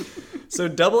 So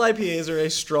double IPAs are a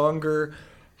stronger,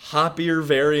 hoppier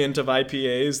variant of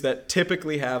IPAs that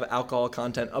typically have alcohol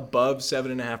content above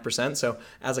 7.5%. So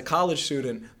as a college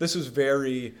student, this was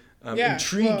very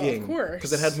intriguing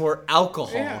because it had more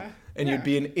alcohol. Yeah. And you'd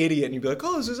be an idiot and you'd be like,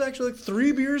 oh, this is actually like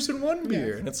 3 beers in 1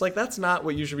 beer. And it's like, that's not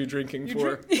what you should be drinking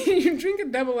for. You drink a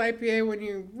double IPA when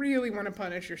you really want to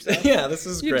punish yourself. Yeah, this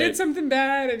is great. You did something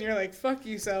bad and you're like, fuck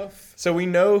yourself. So we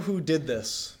know who did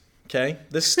this. Okay,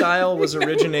 this style was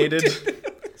originated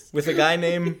with a guy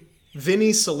named Vinny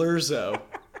Salurzo.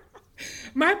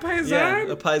 My paisan? Yeah,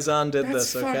 the paisan did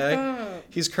That's this, okay? Up.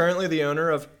 He's currently the owner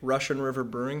of Russian River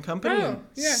Brewing Company in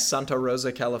Santa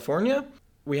Rosa, California.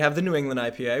 We have the New England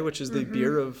IPA, which is the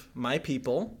beer of my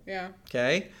people. Yeah.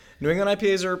 Okay. New England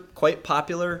IPAs are quite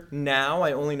popular now.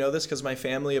 I only know this because my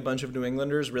family, a bunch of New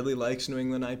Englanders, really likes New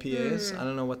England IPAs. I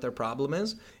don't know what their problem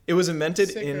is. It was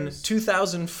invented in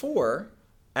 2004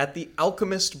 at the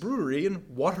Alchemist Brewery in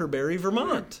Waterbury,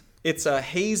 Vermont. It's a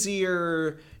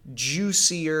hazier,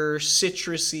 juicier,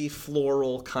 citrusy,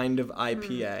 floral kind of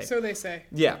IPA. So they say.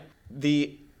 Yeah.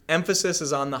 The emphasis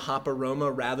is on the hop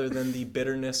aroma rather than the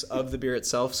bitterness of the beer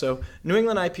itself. So New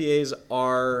England IPAs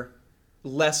are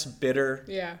less bitter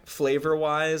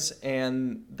flavor-wise,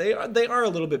 and they are a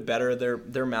little bit better.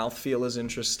 Their mouthfeel is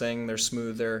interesting. They're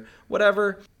smoother,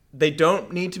 whatever. They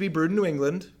don't need to be brewed in New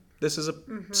England. This is a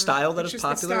style that is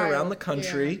popular around the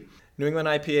country. Yeah. New England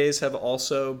IPAs have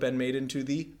also been made into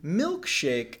the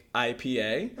milkshake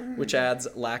IPA, which adds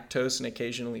lactose and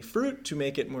occasionally fruit to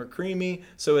make it more creamy.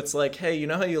 So it's like, hey, you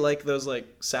know how you like those like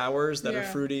sours that are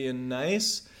fruity and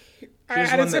nice? Here's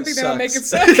I added something that'll make it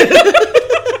suck.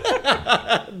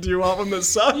 Do you want one that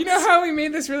sucks? You know how we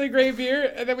made this really great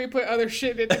beer and then we put other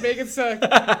shit in it to make it suck?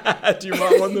 Do you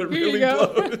want one that really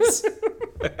blows?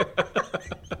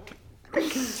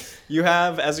 You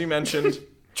have, as you mentioned,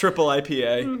 triple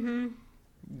IPA. Mm-hmm.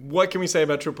 What can we say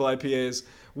about triple IPAs?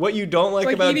 What you don't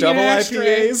like about double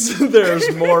IPAs,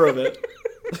 there's more of it.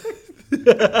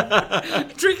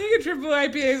 Drinking a triple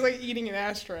IPA is like eating an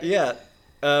ashtray. Yeah.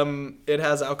 It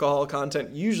has alcohol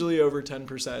content, usually over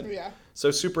 10%. Yeah.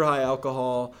 So super high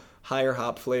alcohol, higher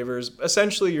hop flavors.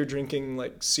 Essentially, you're drinking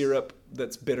like syrup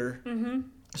that's bitter. Mm-hmm.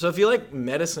 So if you like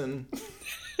medicine...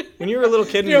 When you were a little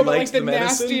kid and you liked the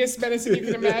medicine. The nastiest medicine you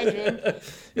can imagine.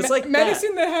 It's like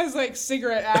medicine that has like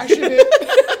cigarette ash in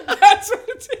it. That's what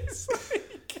it tastes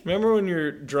like. Remember when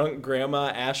your drunk grandma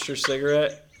ashed your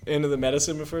cigarette into the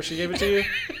medicine before she gave it to you?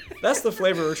 That's the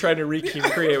flavor we're trying to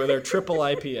recreate with our triple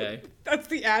IPA. That's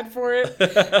the ad for it.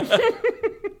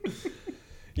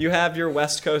 You have your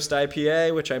West Coast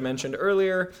IPA, which I mentioned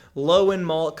earlier. Low in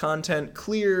malt content,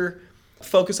 clear.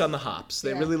 Focus on the hops.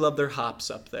 They really love their hops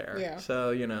up there. Yeah.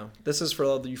 So, this is for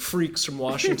all the freaks from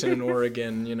Washington and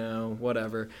Oregon,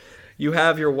 whatever. You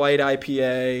have your white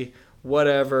IPA,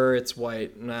 whatever, it's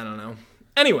white, I don't know.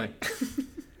 Anyway,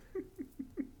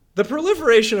 the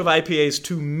proliferation of IPAs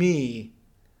to me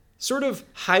sort of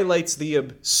highlights the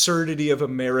absurdity of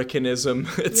Americanism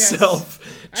itself.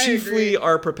 Yes, chiefly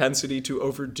our propensity to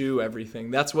overdo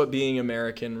everything. That's what being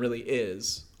American really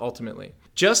is, ultimately.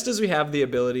 Just as we have the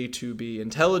ability to be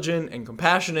intelligent and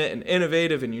compassionate and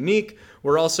innovative and unique,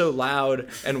 we're also loud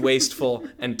and wasteful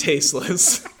and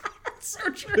tasteless. So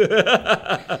true.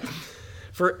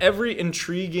 For every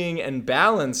intriguing and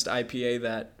balanced IPA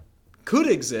that could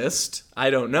exist, I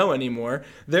don't know anymore,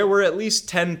 there were at least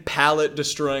 10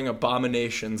 palate-destroying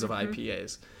abominations of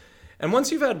IPAs. And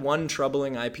once you've had one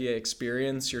troubling IPA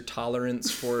experience, your tolerance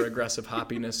for aggressive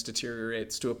hoppiness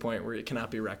deteriorates to a point where it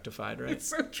cannot be rectified, right? It's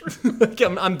so true.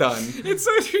 I'm done. It's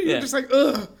so true. You're just like,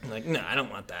 ugh. I'm like, no, I don't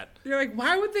want that. You're like,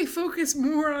 why would they focus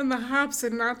more on the hops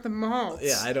and not the malts?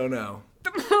 Yeah, I don't know.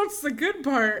 The malt's the good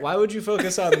part. Why would you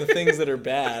focus on the things that are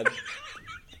bad?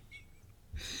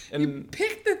 And you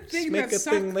pick the thing that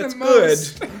sucked the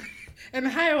most good. And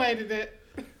highlighted it.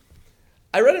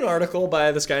 I read an article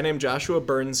by this guy named Joshua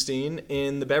Bernstein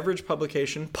in the beverage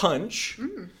publication Punch.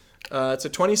 It's a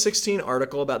 2016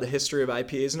 article about the history of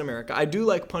IPAs in America. I do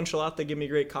like Punch a lot. They give me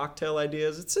great cocktail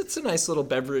ideas. It's a nice little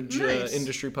beverage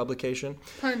industry publication.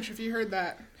 Punch, if you heard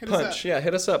that, hit us up. Punch, yeah,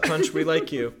 hit us up. Punch, we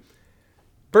like you.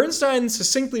 Bernstein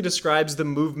succinctly describes the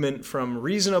movement from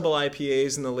reasonable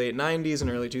IPAs in the late 90s and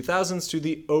early 2000s to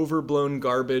the overblown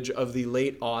garbage of the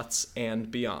late aughts and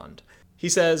beyond. He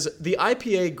says, the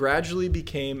IPA gradually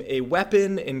became a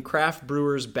weapon in craft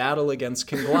brewers' battle against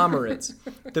conglomerates.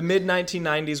 The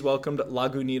mid-1990s welcomed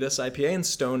Lagunitas IPA and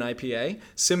Stone IPA,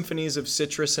 symphonies of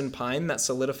citrus and pine that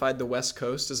solidified the West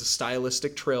Coast as a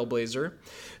stylistic trailblazer.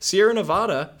 Sierra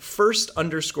Nevada first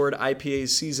underscored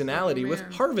IPA's seasonality with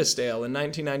Harvest Ale in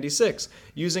 1996,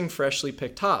 using freshly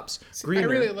picked hops. Greener.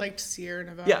 I really liked Sierra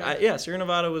Nevada. Yeah, Sierra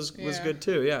Nevada was good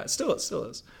too. Yeah, it still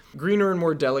is. Greener and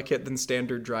more delicate than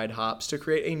standard dried hops to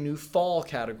create a new fall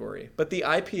category. But the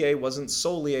IPA wasn't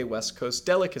solely a West Coast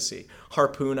delicacy.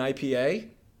 Harpoon IPA,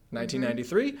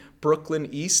 1993, Brooklyn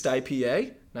East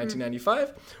IPA,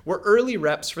 1995, were early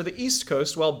reps for the East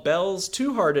Coast, while Bell's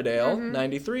Two Hearted Ale,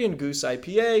 93, and Goose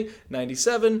IPA,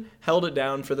 97, held it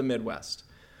down for the Midwest.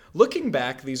 Looking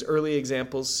back, these early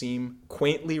examples seem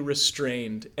quaintly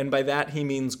restrained, and by that he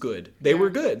means good. They were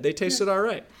good. They tasted all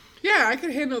right. Yeah, I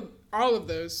could handle all of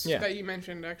those that you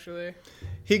mentioned, actually.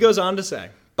 He goes on to say,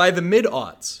 by the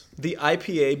mid-aughts, the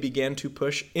IPA began to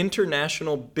push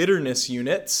international bitterness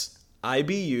units,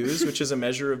 IBUs, which is a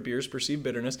measure of beer's perceived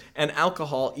bitterness, and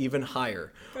alcohol even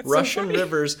higher. That's Russian so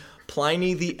River's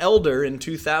Pliny the Elder in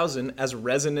 2000, as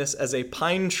resinous as a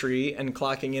pine tree and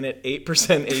clocking in at 8%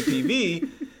 ABV,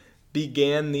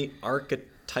 began the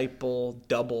archetypal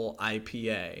double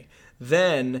IPA.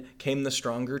 Then came the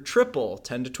stronger triple,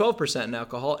 10 to 12% in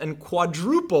alcohol, and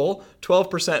quadruple,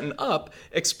 12% and up,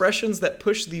 expressions that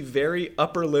push the very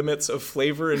upper limits of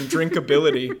flavor and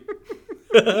drinkability.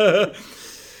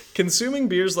 Consuming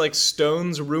beers like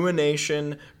Stone's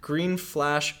Ruination, Green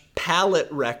Flash, Palate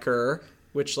Wrecker,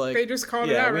 which like... They just called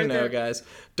it out right there. Yeah, we know, guys.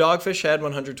 Dogfish Head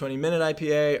 120-minute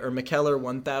IPA or McKellar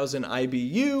 1000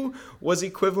 IBU was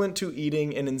equivalent to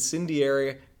eating an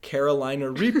incendiary Carolina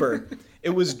Reaper.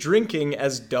 It was drinking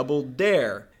as Double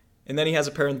Dare. And then he has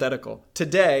a parenthetical.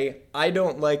 Today, I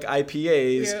don't like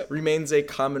IPAs remains a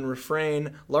common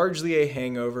refrain, largely a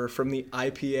hangover from the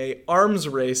IPA arms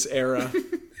race era.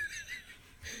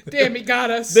 Damn, he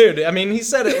got us. Dude, I mean, he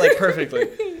said it like perfectly.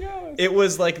 It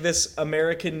was like this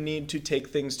American need to take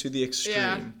things to the extreme.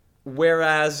 Yeah.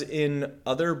 Whereas in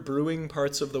other brewing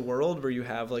parts of the world where you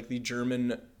have like the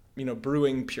German,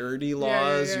 brewing purity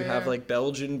laws, you have like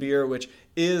Belgian beer, which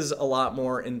is a lot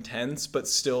more intense but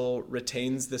still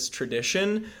retains this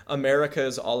tradition. America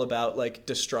is all about like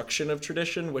destruction of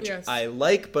tradition, which I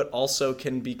like but also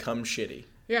can become shitty.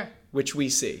 Yeah. Which we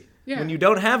see. Yeah. When you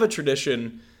don't have a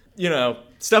tradition,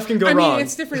 stuff can go wrong.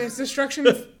 It's different. It's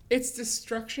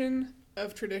destruction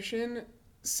of tradition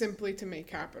simply to make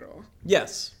capital.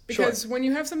 Yes. Because when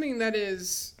you have something that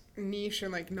is niche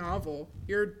and like novel,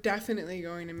 you're definitely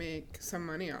going to make some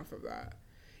money off of that.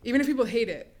 Even if people hate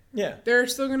it. Yeah. There are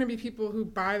still going to be people who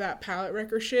buy that palate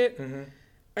wrecker shit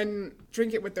and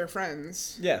drink it with their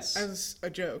friends. Yes. As a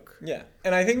joke. Yeah.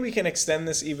 And I think we can extend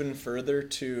this even further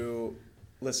to,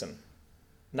 listen,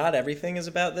 not everything is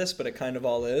about this, but it kind of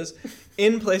all is.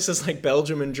 In places like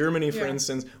Belgium and Germany, for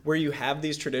instance, where you have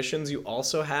these traditions, you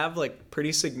also have like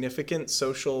pretty significant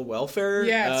social welfare.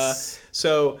 Yes.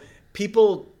 So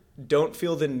people don't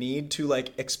feel the need to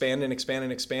like expand and expand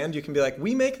and expand. You can be like,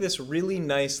 we make this really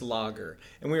nice lager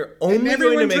and we're only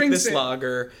going to make this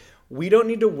lager. We don't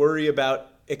need to worry about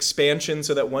expansion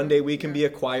so that one day we can be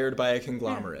acquired by a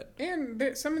conglomerate. Yeah.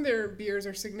 And some of their beers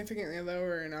are significantly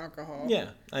lower in alcohol. Yeah.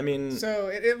 I mean... So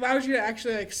it allows you to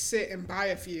actually like sit and buy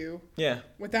a few. Yeah.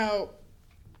 Without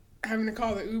having to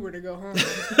call the Uber to go home.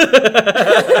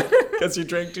 Because you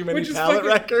drank too many palate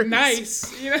wreckers.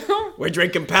 Nice, We're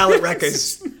drinking palate wreckers.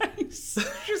 It's just nice.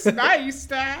 It's just nice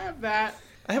to have that.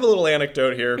 I have a little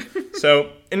anecdote here.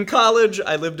 So, in college,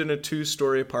 I lived in a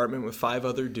 2-story apartment with 5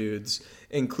 other dudes,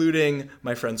 including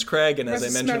my friends Craig, and as I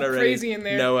mentioned already, crazy in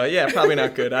there. Noah. Yeah, probably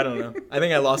not good. I don't know. I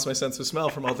think I lost my sense of smell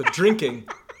from all the drinking.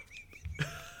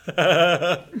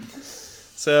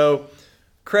 So...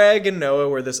 Craig and Noah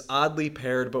were this oddly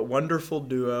paired but wonderful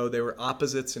duo. They were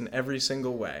opposites in every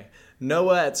single way.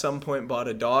 Noah at some point bought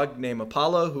a dog named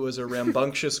Apollo, who was a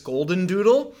rambunctious golden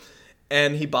doodle,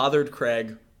 and he bothered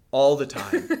Craig all the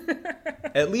time.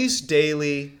 At least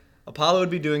daily, Apollo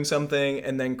would be doing something,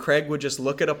 and then Craig would just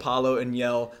look at Apollo and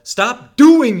yell, "Stop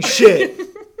doing shit!"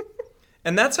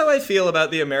 And that's how I feel about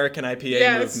the American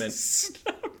IPA movement.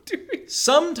 Stop doing.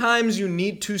 Sometimes you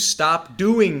need to stop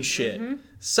doing shit. Mm-hmm.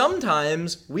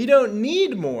 Sometimes we don't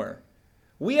need more.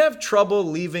 We have trouble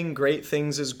leaving great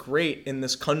things as great in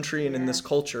this country and in this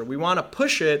culture. We want to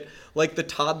push it like the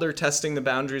toddler testing the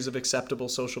boundaries of acceptable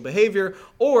social behavior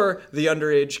or the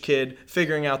underage kid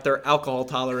figuring out their alcohol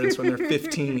tolerance when they're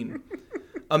 15.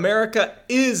 America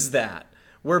is that.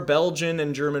 Where Belgian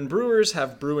and German brewers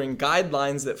have brewing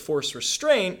guidelines that force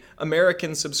restraint,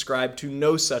 Americans subscribe to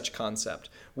no such concept,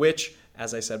 which,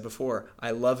 as I said before,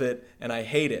 I love it and I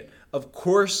hate it. Of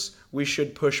course, we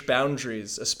should push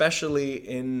boundaries, especially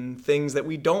in things that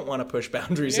we don't want to push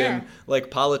boundaries in,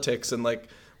 like politics and like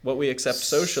what we accept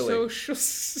socially. Social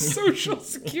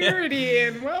security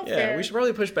and welfare. Yeah, we should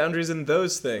probably push boundaries in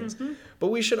those things. Mm-hmm. But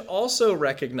we should also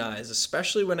recognize,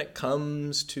 especially when it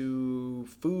comes to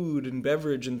food and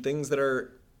beverage and things that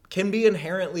can be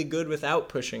inherently good without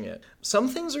pushing it. Some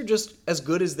things are just as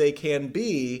good as they can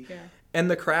be. Yeah. And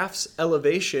the craft's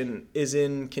elevation is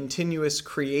in continuous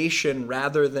creation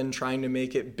rather than trying to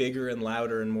make it bigger and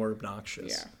louder and more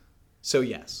obnoxious. Yeah. So,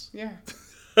 yes. Yeah.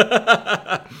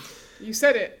 You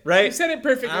said it. Right? You said it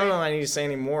perfectly. I don't know if I need to say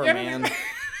any more, man.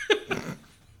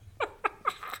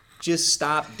 Just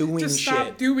stop doing shit. Just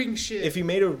stop doing shit. If you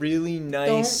made a really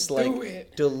nice,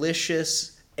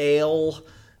 delicious ale,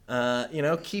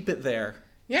 keep it there.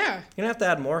 Yeah. You don't have to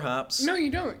add more hops. No, you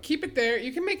don't. Keep it there.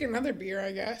 You can make another beer,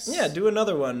 I guess. Yeah, do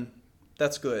another one.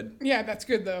 That's good. Yeah, that's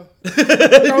good, though.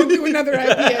 Don't do another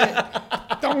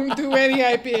IPA. Don't do any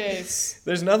IPAs.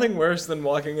 There's nothing worse than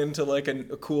walking into, like, a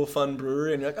cool, fun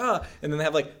brewery and you're like, and then they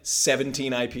have, like,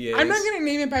 17 IPAs. I'm not going to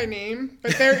name it by name,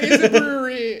 but there is a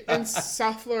brewery in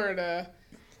South Florida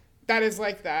that is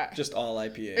like that. Just all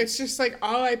IPAs. It's just, like,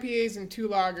 all IPAs and 2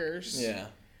 lagers. Yeah.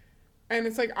 And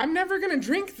it's like, I'm never going to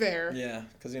drink there. Yeah,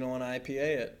 because you don't want to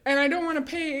IPA it. And I don't want to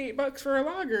pay $8 for a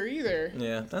lager either.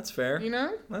 Yeah, that's fair. You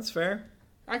know? That's fair.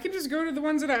 I can just go to the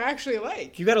ones that I actually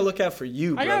like. You got to look out for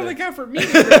you, brother. I got to look out for me,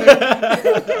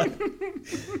 brother.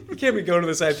 You can't be going to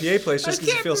this IPA place just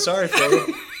because you feel sorry for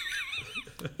it.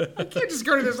 I can't just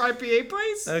go to this IPA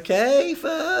place. Okay,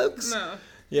 folks. No.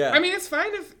 Yeah. I mean, it's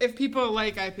fine if people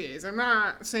like IPAs. I'm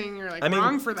not saying you're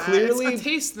wrong for that. Clearly, it's a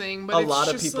taste thing, but a it's lot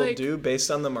of just people do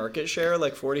based on the market share.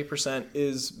 40%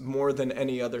 is more than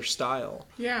any other style.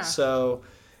 Yeah. So,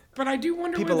 but I do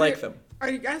wonder. People like them.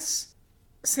 I guess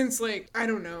since I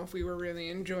don't know if we were really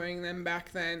enjoying them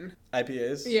back then.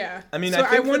 IPAs. Yeah. I mean, so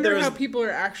I wonder how people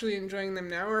are actually enjoying them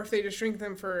now, or if they just drink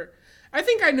them for. I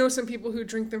think I know some people who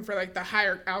drink them for the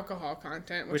higher alcohol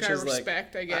content, which I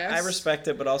respect. I guess I respect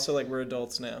it, but also we're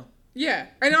adults now. Yeah,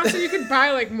 and also you could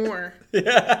buy more.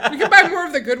 Yeah, you could buy more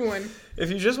of the good one.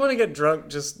 If you just want to get drunk,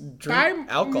 just drink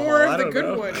buy alcohol. More of the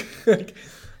good one.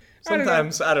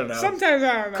 Sometimes I don't know. Sometimes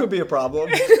I don't know. Could be a problem.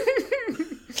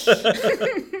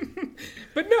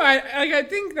 But no, I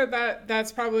think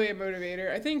that's probably a motivator.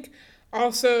 I think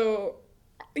also,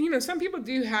 some people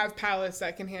do have palates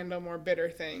that can handle more bitter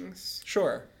things.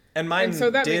 Sure, and mine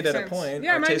did at a point.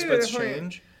 Yeah, our mine taste did buds at a point.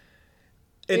 change.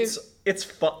 It's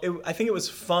fun. I think it was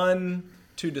fun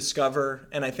to discover,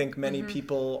 and I think many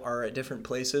people are at different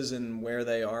places in where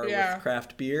they are with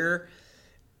craft beer,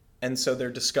 and so they're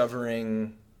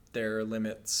discovering their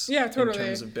limits in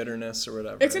terms of bitterness or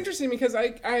whatever. It's interesting because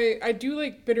I do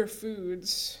like bitter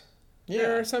foods. Yeah.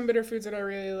 There are some bitter foods that I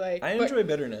really like. I enjoy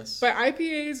bitterness. But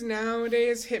IPAs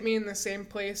nowadays hit me in the same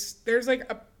place. There's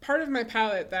a part of my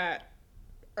palate that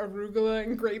arugula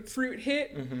and grapefruit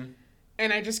hit. Mm-hmm.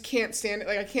 And I just can't stand it.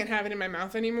 I can't have it in my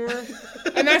mouth anymore.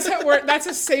 And that's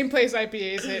the same place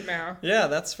IPAs hit now. Yeah,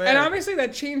 that's fair. And obviously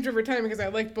that changed over time because I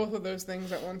liked both of those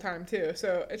things at one time too.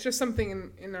 So it's just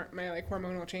something in my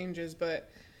hormonal changes.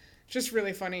 But it's just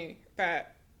really funny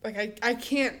that I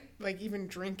can't even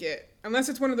drink it unless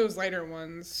it's one of those lighter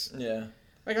ones. Yeah.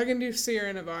 I can do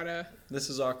Sierra Nevada. This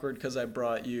is awkward because I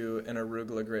brought you an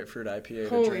arugula grapefruit IPA to drink.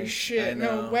 Holy shit,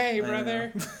 no way,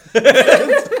 brother.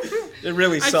 It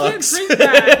really sucks. I can't drink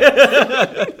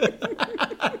that.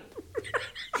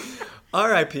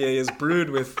 Our IPA is brewed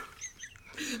with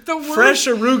the fresh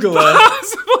arugula.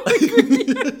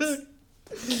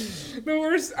 The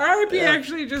worst. Our IPA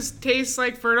actually just tastes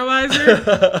like fertilizer.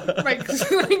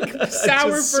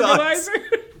 Sour fertilizer.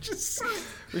 Just sucks.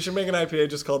 We should make an IPA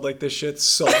just called this shit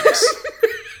sucks.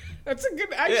 That's a good,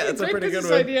 it's a pretty good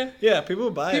one. Idea. Yeah, people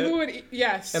would buy it. People would,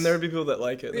 yes. And there would be people that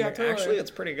like it. Yeah, totally. Actually,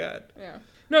 it's pretty good. Yeah.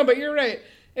 No, but you're right.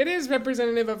 It is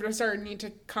representative of just our need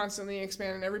to constantly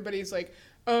expand, and everybody's like,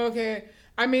 oh, okay,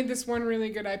 I made this one really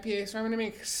good IPA, so I'm going to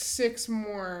make 6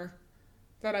 more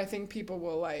that I think people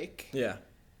will like. Yeah.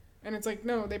 And it's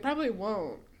no, they probably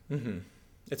won't. Mm-hmm.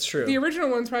 It's true. The original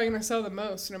one's probably going to sell the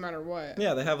most no matter what.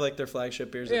 Yeah, they have their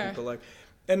flagship beers that people like.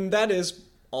 And that is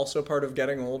also part of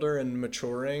getting older and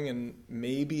maturing, and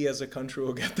maybe as a country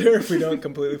we'll get there if we don't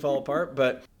completely fall apart.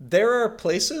 But there are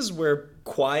places where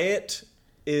quiet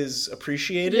is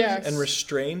appreciated and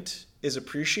restraint is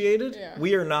appreciated. Yeah.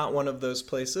 We are not one of those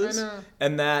places. I know.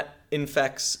 And that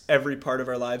infects every part of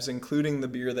our lives, including the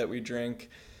beer that we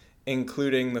drink,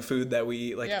 including the food that we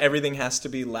eat. Everything has to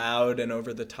be loud and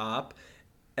over the top.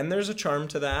 And there's a charm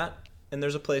to that, and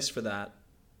there's a place for that.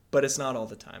 But it's not all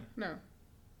the time. No.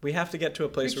 We have to get to a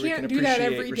place where we can appreciate that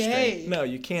every restraint. Day. No,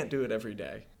 you can't do it every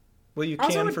day. Well, you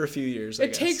can for a few years, I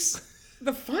guess. It takes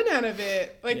the fun out of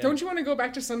it. Don't you want to go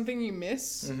back to something you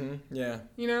miss? Mm-hmm. Yeah.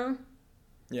 You know?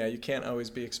 Yeah, you can't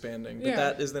always be expanding. But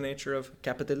that is the nature of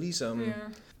capitalism. Yeah.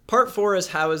 Part 4 is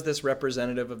how is this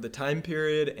representative of the time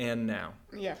period and now?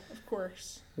 Yeah, of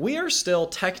course. We are still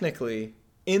technically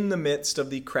in the midst of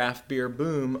the craft beer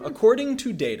boom, according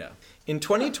to data. In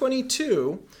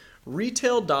 2022...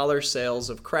 retail dollar sales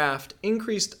of craft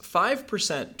increased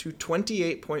 5% to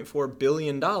 $28.4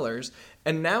 billion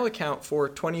and now account for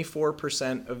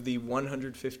 24% of the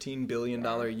 $115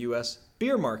 billion U.S.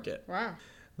 beer market. Wow.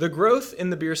 The growth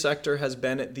in the beer sector has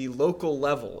been at the local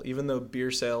level. Even though beer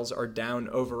sales are down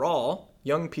overall,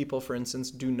 young people, for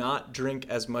instance, do not drink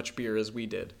as much beer as we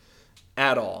did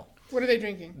at all. What are they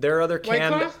drinking? There are other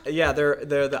canned... White Claw? Yeah, they're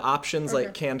the options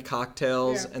like canned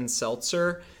cocktails and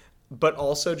seltzer. But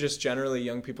also just generally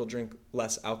young people drink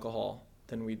less alcohol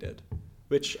than we did,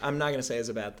 which I'm not going to say is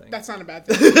a bad thing. That's not a bad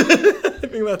thing. I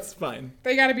think that's fine.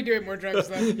 They got to be doing more drugs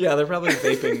though. Yeah, they're probably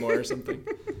vaping more or something.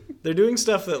 They're doing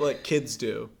stuff that kids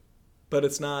do, but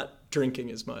it's not drinking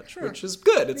as much, which is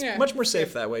good. It's much more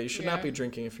safe that way. You should not be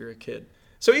drinking if you're a kid.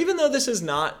 So even though this is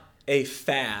not a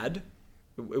fad,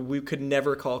 We could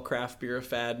never call craft beer a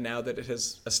fad now that it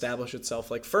has established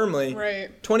itself like firmly.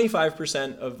 Right.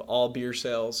 25% of all beer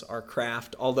sales are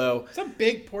craft, although it's a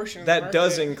big portion of that the market.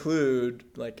 does include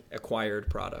like acquired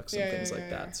products and things like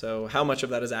that. Yeah. So how much of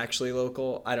that is actually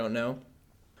local, I don't know.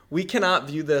 We cannot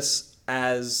view this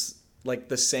as like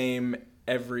the same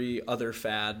every other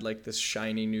fad, like this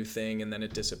shiny new thing and then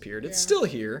it disappeared. It's still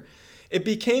here. It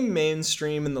became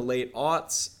mainstream in the late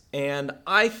aughts. And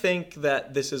I think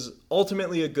that this is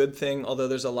ultimately a good thing, although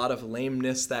there's a lot of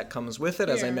lameness that comes with it.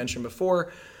 As I mentioned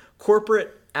before,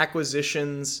 corporate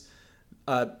acquisitions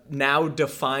now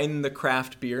define the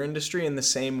craft beer industry in the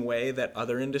same way that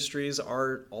other industries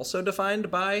are also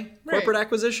defined by corporate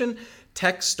acquisition.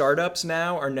 Tech startups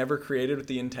now are never created with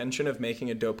the intention of making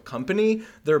a dope company.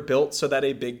 They're built so that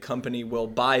a big company will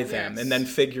buy them and then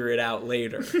figure it out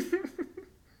later.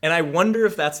 And I wonder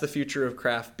if that's the future of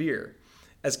craft beer.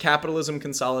 As capitalism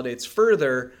consolidates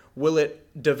further, will it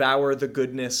devour the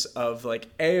goodness of like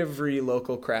every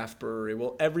local craft brewery?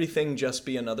 Will everything just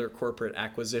be another corporate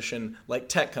acquisition like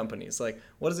tech companies? Like,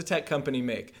 what does a tech company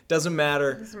make? Doesn't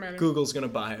matter. Google's going to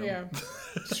buy them. Yeah,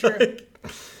 it's true.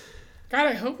 God,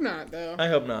 I hope not, though. I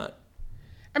hope not.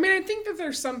 I mean, I think that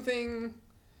there's something...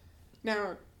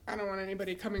 Now, I don't want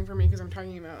anybody coming for me because I'm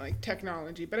talking about like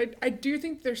technology, but I do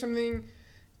think there's something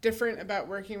different about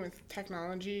working with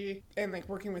technology and like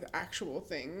working with actual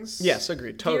things. Yes,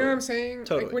 agreed. Totally. Do you know what I'm saying?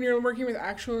 Totally. Like when you're working with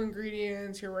actual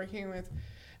ingredients, you're working with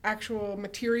actual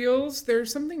materials,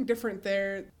 there's something different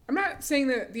there. I'm not saying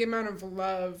that the amount of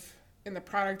love in the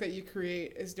product that you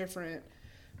create is different,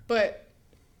 but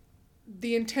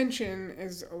the intention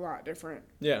is a lot different.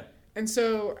 Yeah. And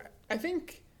so I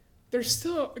think there's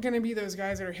still going to be those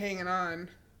guys that are hanging on.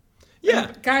 Yeah.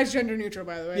 And guys gender neutral,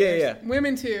 by the way. Yeah, There's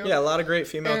women too. Yeah, a lot of great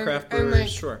female craft brewers. And like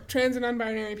sure. Trans and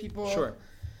non-binary people. Sure.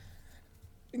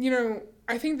 You know,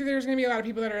 I think that there's going to be a lot of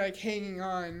people that are like hanging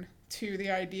on to the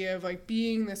idea of like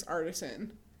being this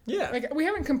artisan. Yeah. Like we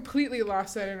haven't completely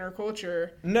lost that in our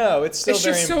culture. No, it's still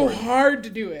very important. It's just so hard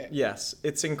to do it. Yes,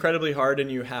 it's incredibly hard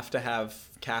and you have to have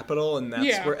capital and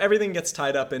that's where everything gets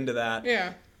tied up into that.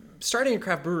 Yeah. Starting a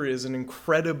craft brewery is an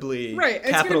incredibly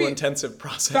capital-intensive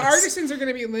process. The artisans are going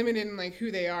to be limited in like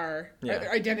who they are,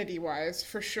 identity-wise,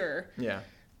 for sure. Yeah.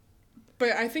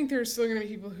 But I think there's still going to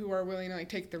be people who are willing to like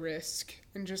take the risk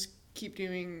and just keep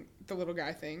doing the little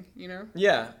guy thing, you know?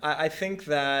 Yeah, I think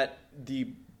that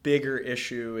the bigger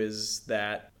issue is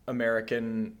that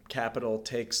American capital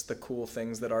takes the cool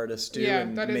things that artists do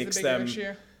and makes them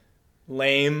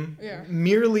lame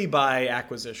merely by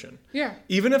acquisition. Yeah.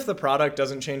 Even if the product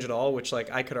doesn't change at all, which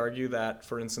like I could argue that,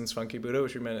 for instance, Funky Buddha,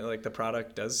 which we meant like the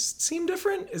product does seem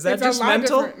different. Is that just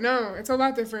mental? Different. No, it's a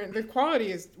lot different. The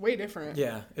quality is way different.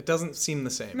 Yeah, it doesn't seem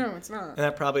the same. No, it's not. And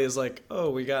that probably is like, oh,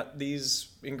 we got these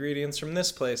ingredients from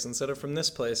this place instead of from this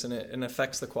place, and it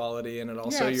affects the quality, and it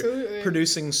also you're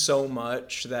producing so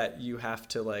much that you have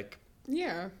to like.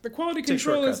 Yeah, the quality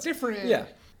control is different. Yeah.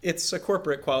 It's a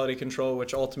corporate quality control,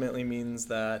 which ultimately means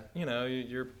that, you know,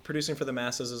 you're producing for the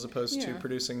masses as opposed to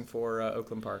producing for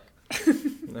Oakland Park.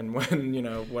 And when, you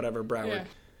know, whatever, Broward. Yeah.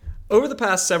 Over the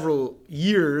past several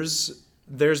years,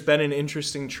 there's been an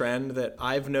interesting trend that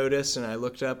I've noticed, and I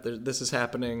looked up. This is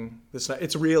happening.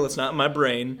 It's real. It's not in my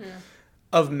brain. Yeah.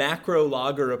 Of macro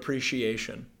lager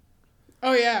appreciation.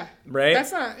 Oh, yeah. Right?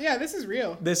 That's not... Yeah, this is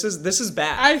real. This is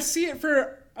bad. I see it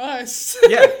for us.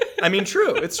 Yeah. I mean,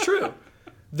 true. It's true.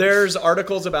 There's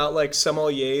articles about like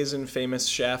sommeliers and famous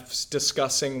chefs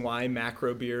discussing why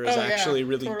macro beer is actually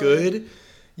really good.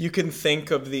 You can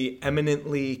think of the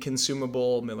eminently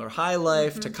consumable Miller High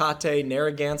Life, Tecate,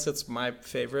 Narragansett's my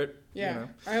favorite. Yeah, you know.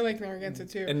 I like Narragansett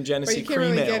too. And Genesee Cream Ale. But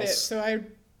you can't really get it, so I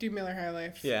do Miller High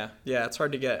Life. Yeah, it's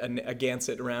hard to get a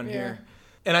Gansett around here.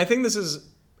 And I think this is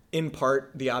in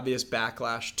part the obvious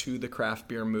backlash to the craft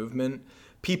beer movement.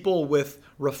 People with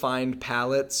refined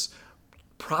palates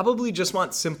probably just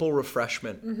want simple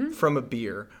refreshment from a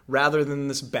beer rather than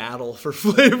this battle for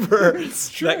flavor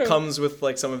that comes with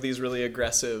like some of these really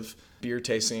aggressive beer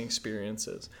tasting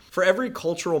experiences. For every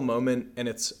cultural moment and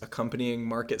its accompanying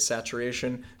market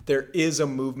saturation, there is a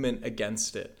movement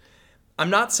against it. I'm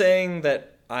not saying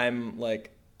that I'm like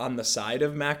on the side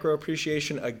of macro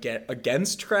appreciation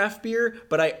against craft beer,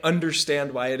 but I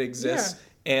understand why it exists. Yeah.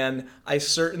 And I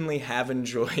certainly have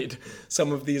enjoyed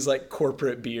some of these like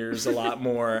corporate beers a lot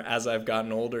more as I've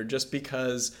gotten older, just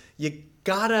because you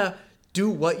gotta do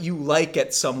what you like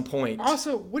at some point.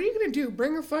 Also, what are you gonna do?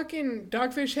 Bring a fucking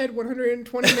Dogfish Head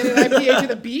 120-minute IPA to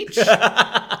the beach?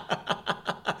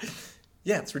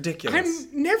 Yeah, it's ridiculous.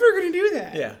 I'm never gonna do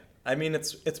that. Yeah. I mean,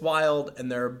 it's wild,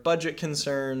 and there are budget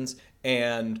concerns,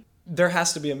 and there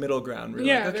has to be a middle ground. We're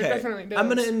Yeah, like, there okay, definitely does. I'm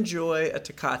going to enjoy a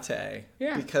Tecate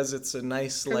because it's a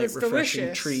nice, light, refreshing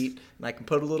delicious. treat, and I can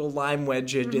put a little lime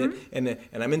wedge in it,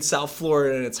 and I'm in South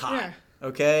Florida and it's hot. Yeah.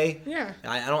 Okay? Yeah.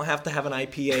 I don't have to have an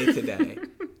IPA today.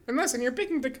 And listen, you're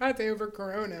picking Tecate over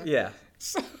Corona. Yeah.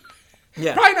 So,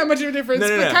 yeah. Probably not much of a difference,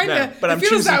 but kind of. But I'm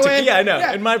feels choosing that way. Yeah, I know.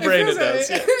 In my brain it does.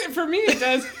 Yeah. For me it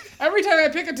does. Every time I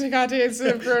pick a Tecate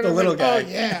instead of Corona, the little guy. Oh,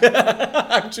 yeah.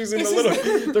 I'm choosing the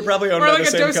little. They're probably owned by the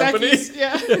same company.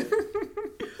 Yeah.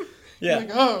 Yeah.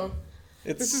 Like, oh,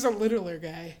 this is a littler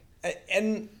guy.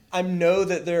 And I know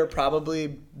that there are probably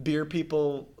beer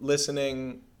people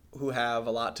listening who have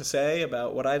a lot to say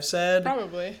about what I've said.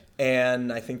 Probably.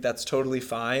 And I think that's totally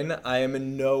fine. I am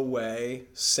in no way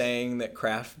saying that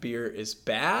craft beer is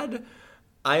bad.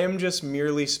 I am just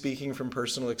merely speaking from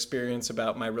personal experience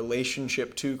about my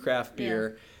relationship to craft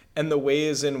beer and the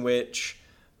ways in which,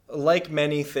 like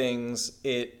many things,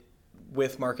 it,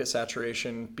 with market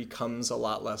saturation, becomes a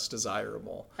lot less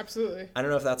desirable. Absolutely. I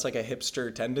don't know if that's like a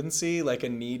hipster tendency, like a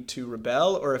need to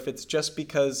rebel, or if it's just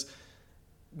because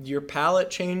your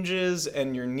palate changes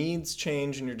and your needs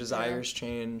change and your desires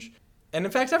change. And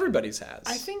in fact, everybody's has.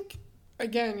 I think,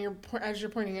 again, as you're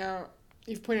pointing out,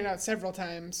 you've pointed out several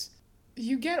times,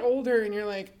 you get older and you're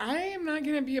like, I am not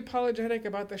going to be apologetic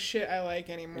about the shit I like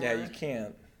anymore. Yeah, you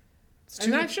can't.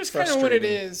 And that's just kind of what it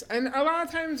is. And a lot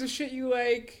of times the shit you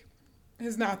like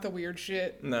is not the weird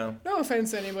shit. No. No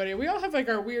offense to anybody. We all have like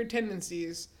our weird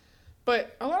tendencies.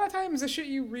 But a lot of times the shit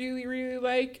you really, really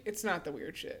like, it's not the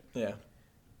weird shit. Yeah.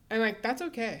 And like, that's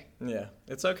okay. Yeah,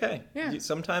 it's okay. Yeah.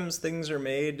 Sometimes things are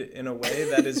made in a way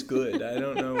that is good. I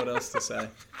don't know what else to say.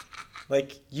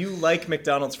 Like, you like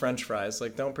McDonald's French fries.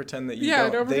 Like, don't pretend that you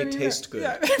don't. They taste good.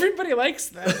 Yeah, everybody likes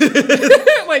them.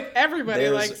 Like, everybody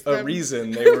likes them. There's a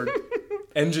reason they were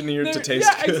engineered to taste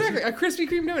good. Yeah, exactly. A Krispy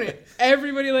Kreme donut.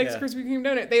 Everybody likes Krispy Kreme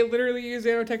donut. They literally use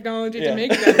nanotechnology to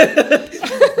make them.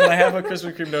 When I have a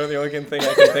Krispy Kreme donut, the only thing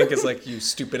I can think is, like, you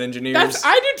stupid engineers.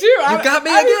 I do, too. You got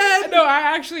me again! No,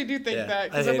 I actually do think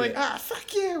that. Because I'm like,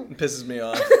 fuck you. It pisses me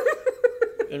off.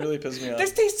 It really pisses me off.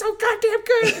 This tastes so goddamn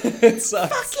good. It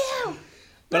sucks. Fuck you.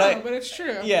 But but it's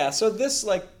true. Yeah, so this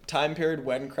like time period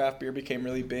when craft beer became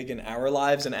really big in our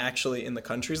lives and actually in the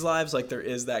country's lives, like there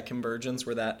is that convergence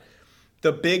where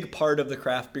the big part of the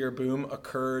craft beer boom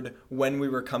occurred when we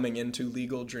were coming into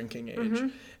legal drinking age. Mm-hmm.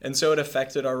 And so it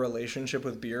affected our relationship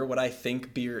with beer, what I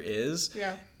think beer is.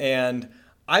 Yeah. And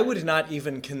I would not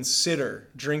even consider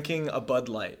drinking a Bud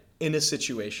Light in a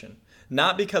situation.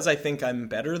 Not because I think I'm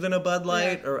better than a Bud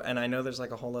Light, and I know there's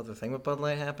like a whole other thing with Bud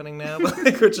Light happening now, but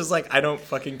like, which is like, I don't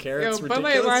fucking care. It's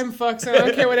ridiculous. Bud Light Lime fucks. I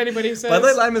don't care what anybody says. Bud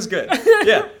Light Lime is good.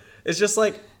 Yeah. It's just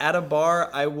like at a bar,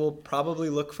 I will probably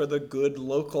look for the good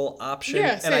local option.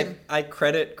 Yeah, same. And I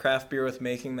credit craft beer with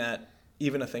making that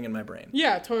even a thing in my brain.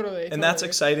 Yeah, totally. And that's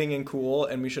exciting and cool,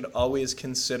 and we should always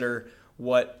consider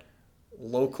what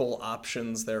local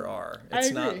options there are.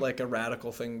 It's not like a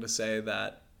radical thing to say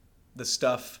that the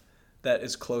stuff that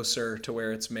is closer to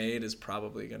where it's made is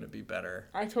probably going to be better.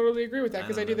 I totally agree with that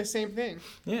because I do the same thing.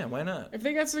 Yeah, why not? If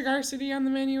they got Cigar City on the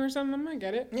menu or something, I might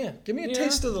get it. Yeah, give me a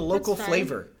taste of the local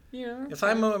flavor. Yeah. If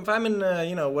I'm in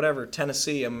whatever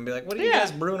Tennessee, I'm gonna be like, what are you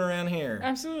guys brewing around here?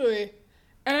 Absolutely.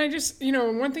 And I just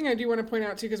one thing I do want to point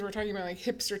out too, because we're talking about like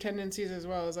hipster tendencies as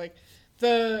well, is like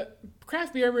the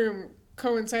craft beer boom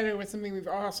coincided with something we've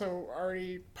also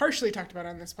already partially talked about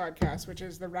on this podcast, which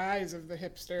is the rise of the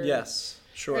hipster. Yes,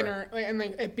 sure. And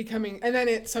it becoming, and then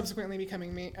it subsequently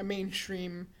becoming a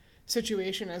mainstream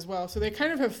situation as well. So they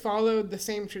kind of have followed the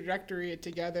same trajectory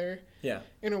together. Yeah.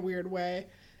 In a weird way,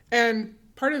 and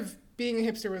part of being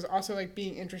a hipster was also like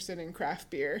being interested in craft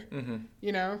beer. Mm-hmm.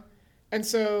 And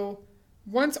so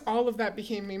once all of that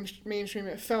became mainstream,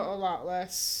 it felt a lot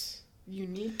less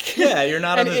unique. Yeah, you're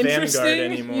not on the vanguard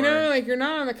anymore. Like you're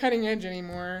not on the cutting edge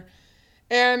anymore.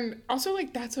 And also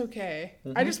like that's okay.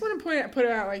 Mm-hmm. I just want to put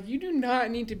it out, like you do not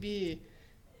need to be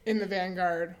in the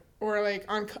vanguard or like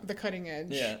on the cutting edge.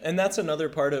 Yeah, and that's another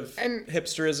part of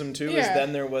hipsterism too, is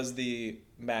then there was the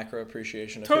macro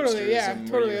appreciation of hipsterism. Yeah,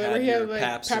 totally. Where you had your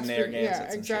Pabst and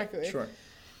Narragansetts. Yeah, exactly. Sure.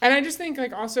 And I just think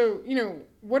like also, when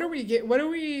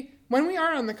we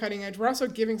are on the cutting edge, we're also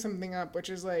giving something up, which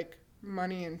is like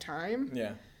money and time.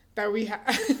 Yeah. That we have,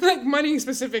 like money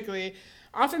specifically.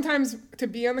 Oftentimes, to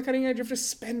be on the cutting edge, you have to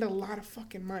spend a lot of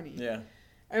fucking money. Yeah.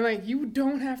 And like,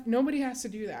 nobody has to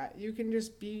do that. You can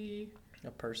just be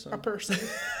a person.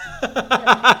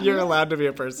 Yeah. You're allowed to be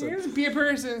a person. You just be a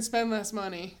person and spend less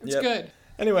money. It's good.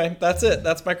 Anyway, that's it.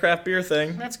 That's my craft beer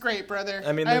thing. That's great, brother.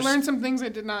 I mean, I learned some things I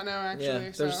did not know, actually. Yeah,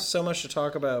 there's so much to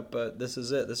talk about, but this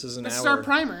is it. This is an hour. This is our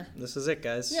primer. This is it,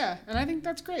 guys. Yeah, and I think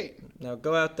that's great. Now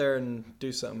go out there and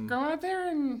do something. Go out there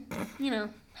and,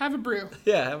 have a brew.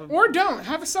 Yeah, Or don't.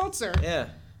 Have a seltzer. Yeah.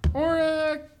 Or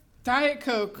a Diet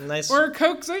Coke. Nice. Or a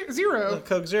Coke Zero.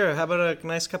 Coke Zero. How about a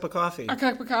nice cup of coffee? A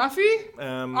cup of coffee?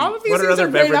 All of these what things are other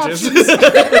great beverages? options.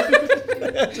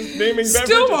 Just naming beverages.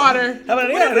 Still water. How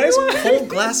about a nice cold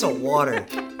glass of water?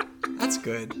 That's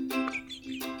good.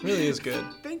 Really is good.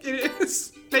 Thank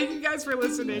you guys for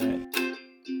listening.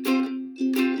 All right.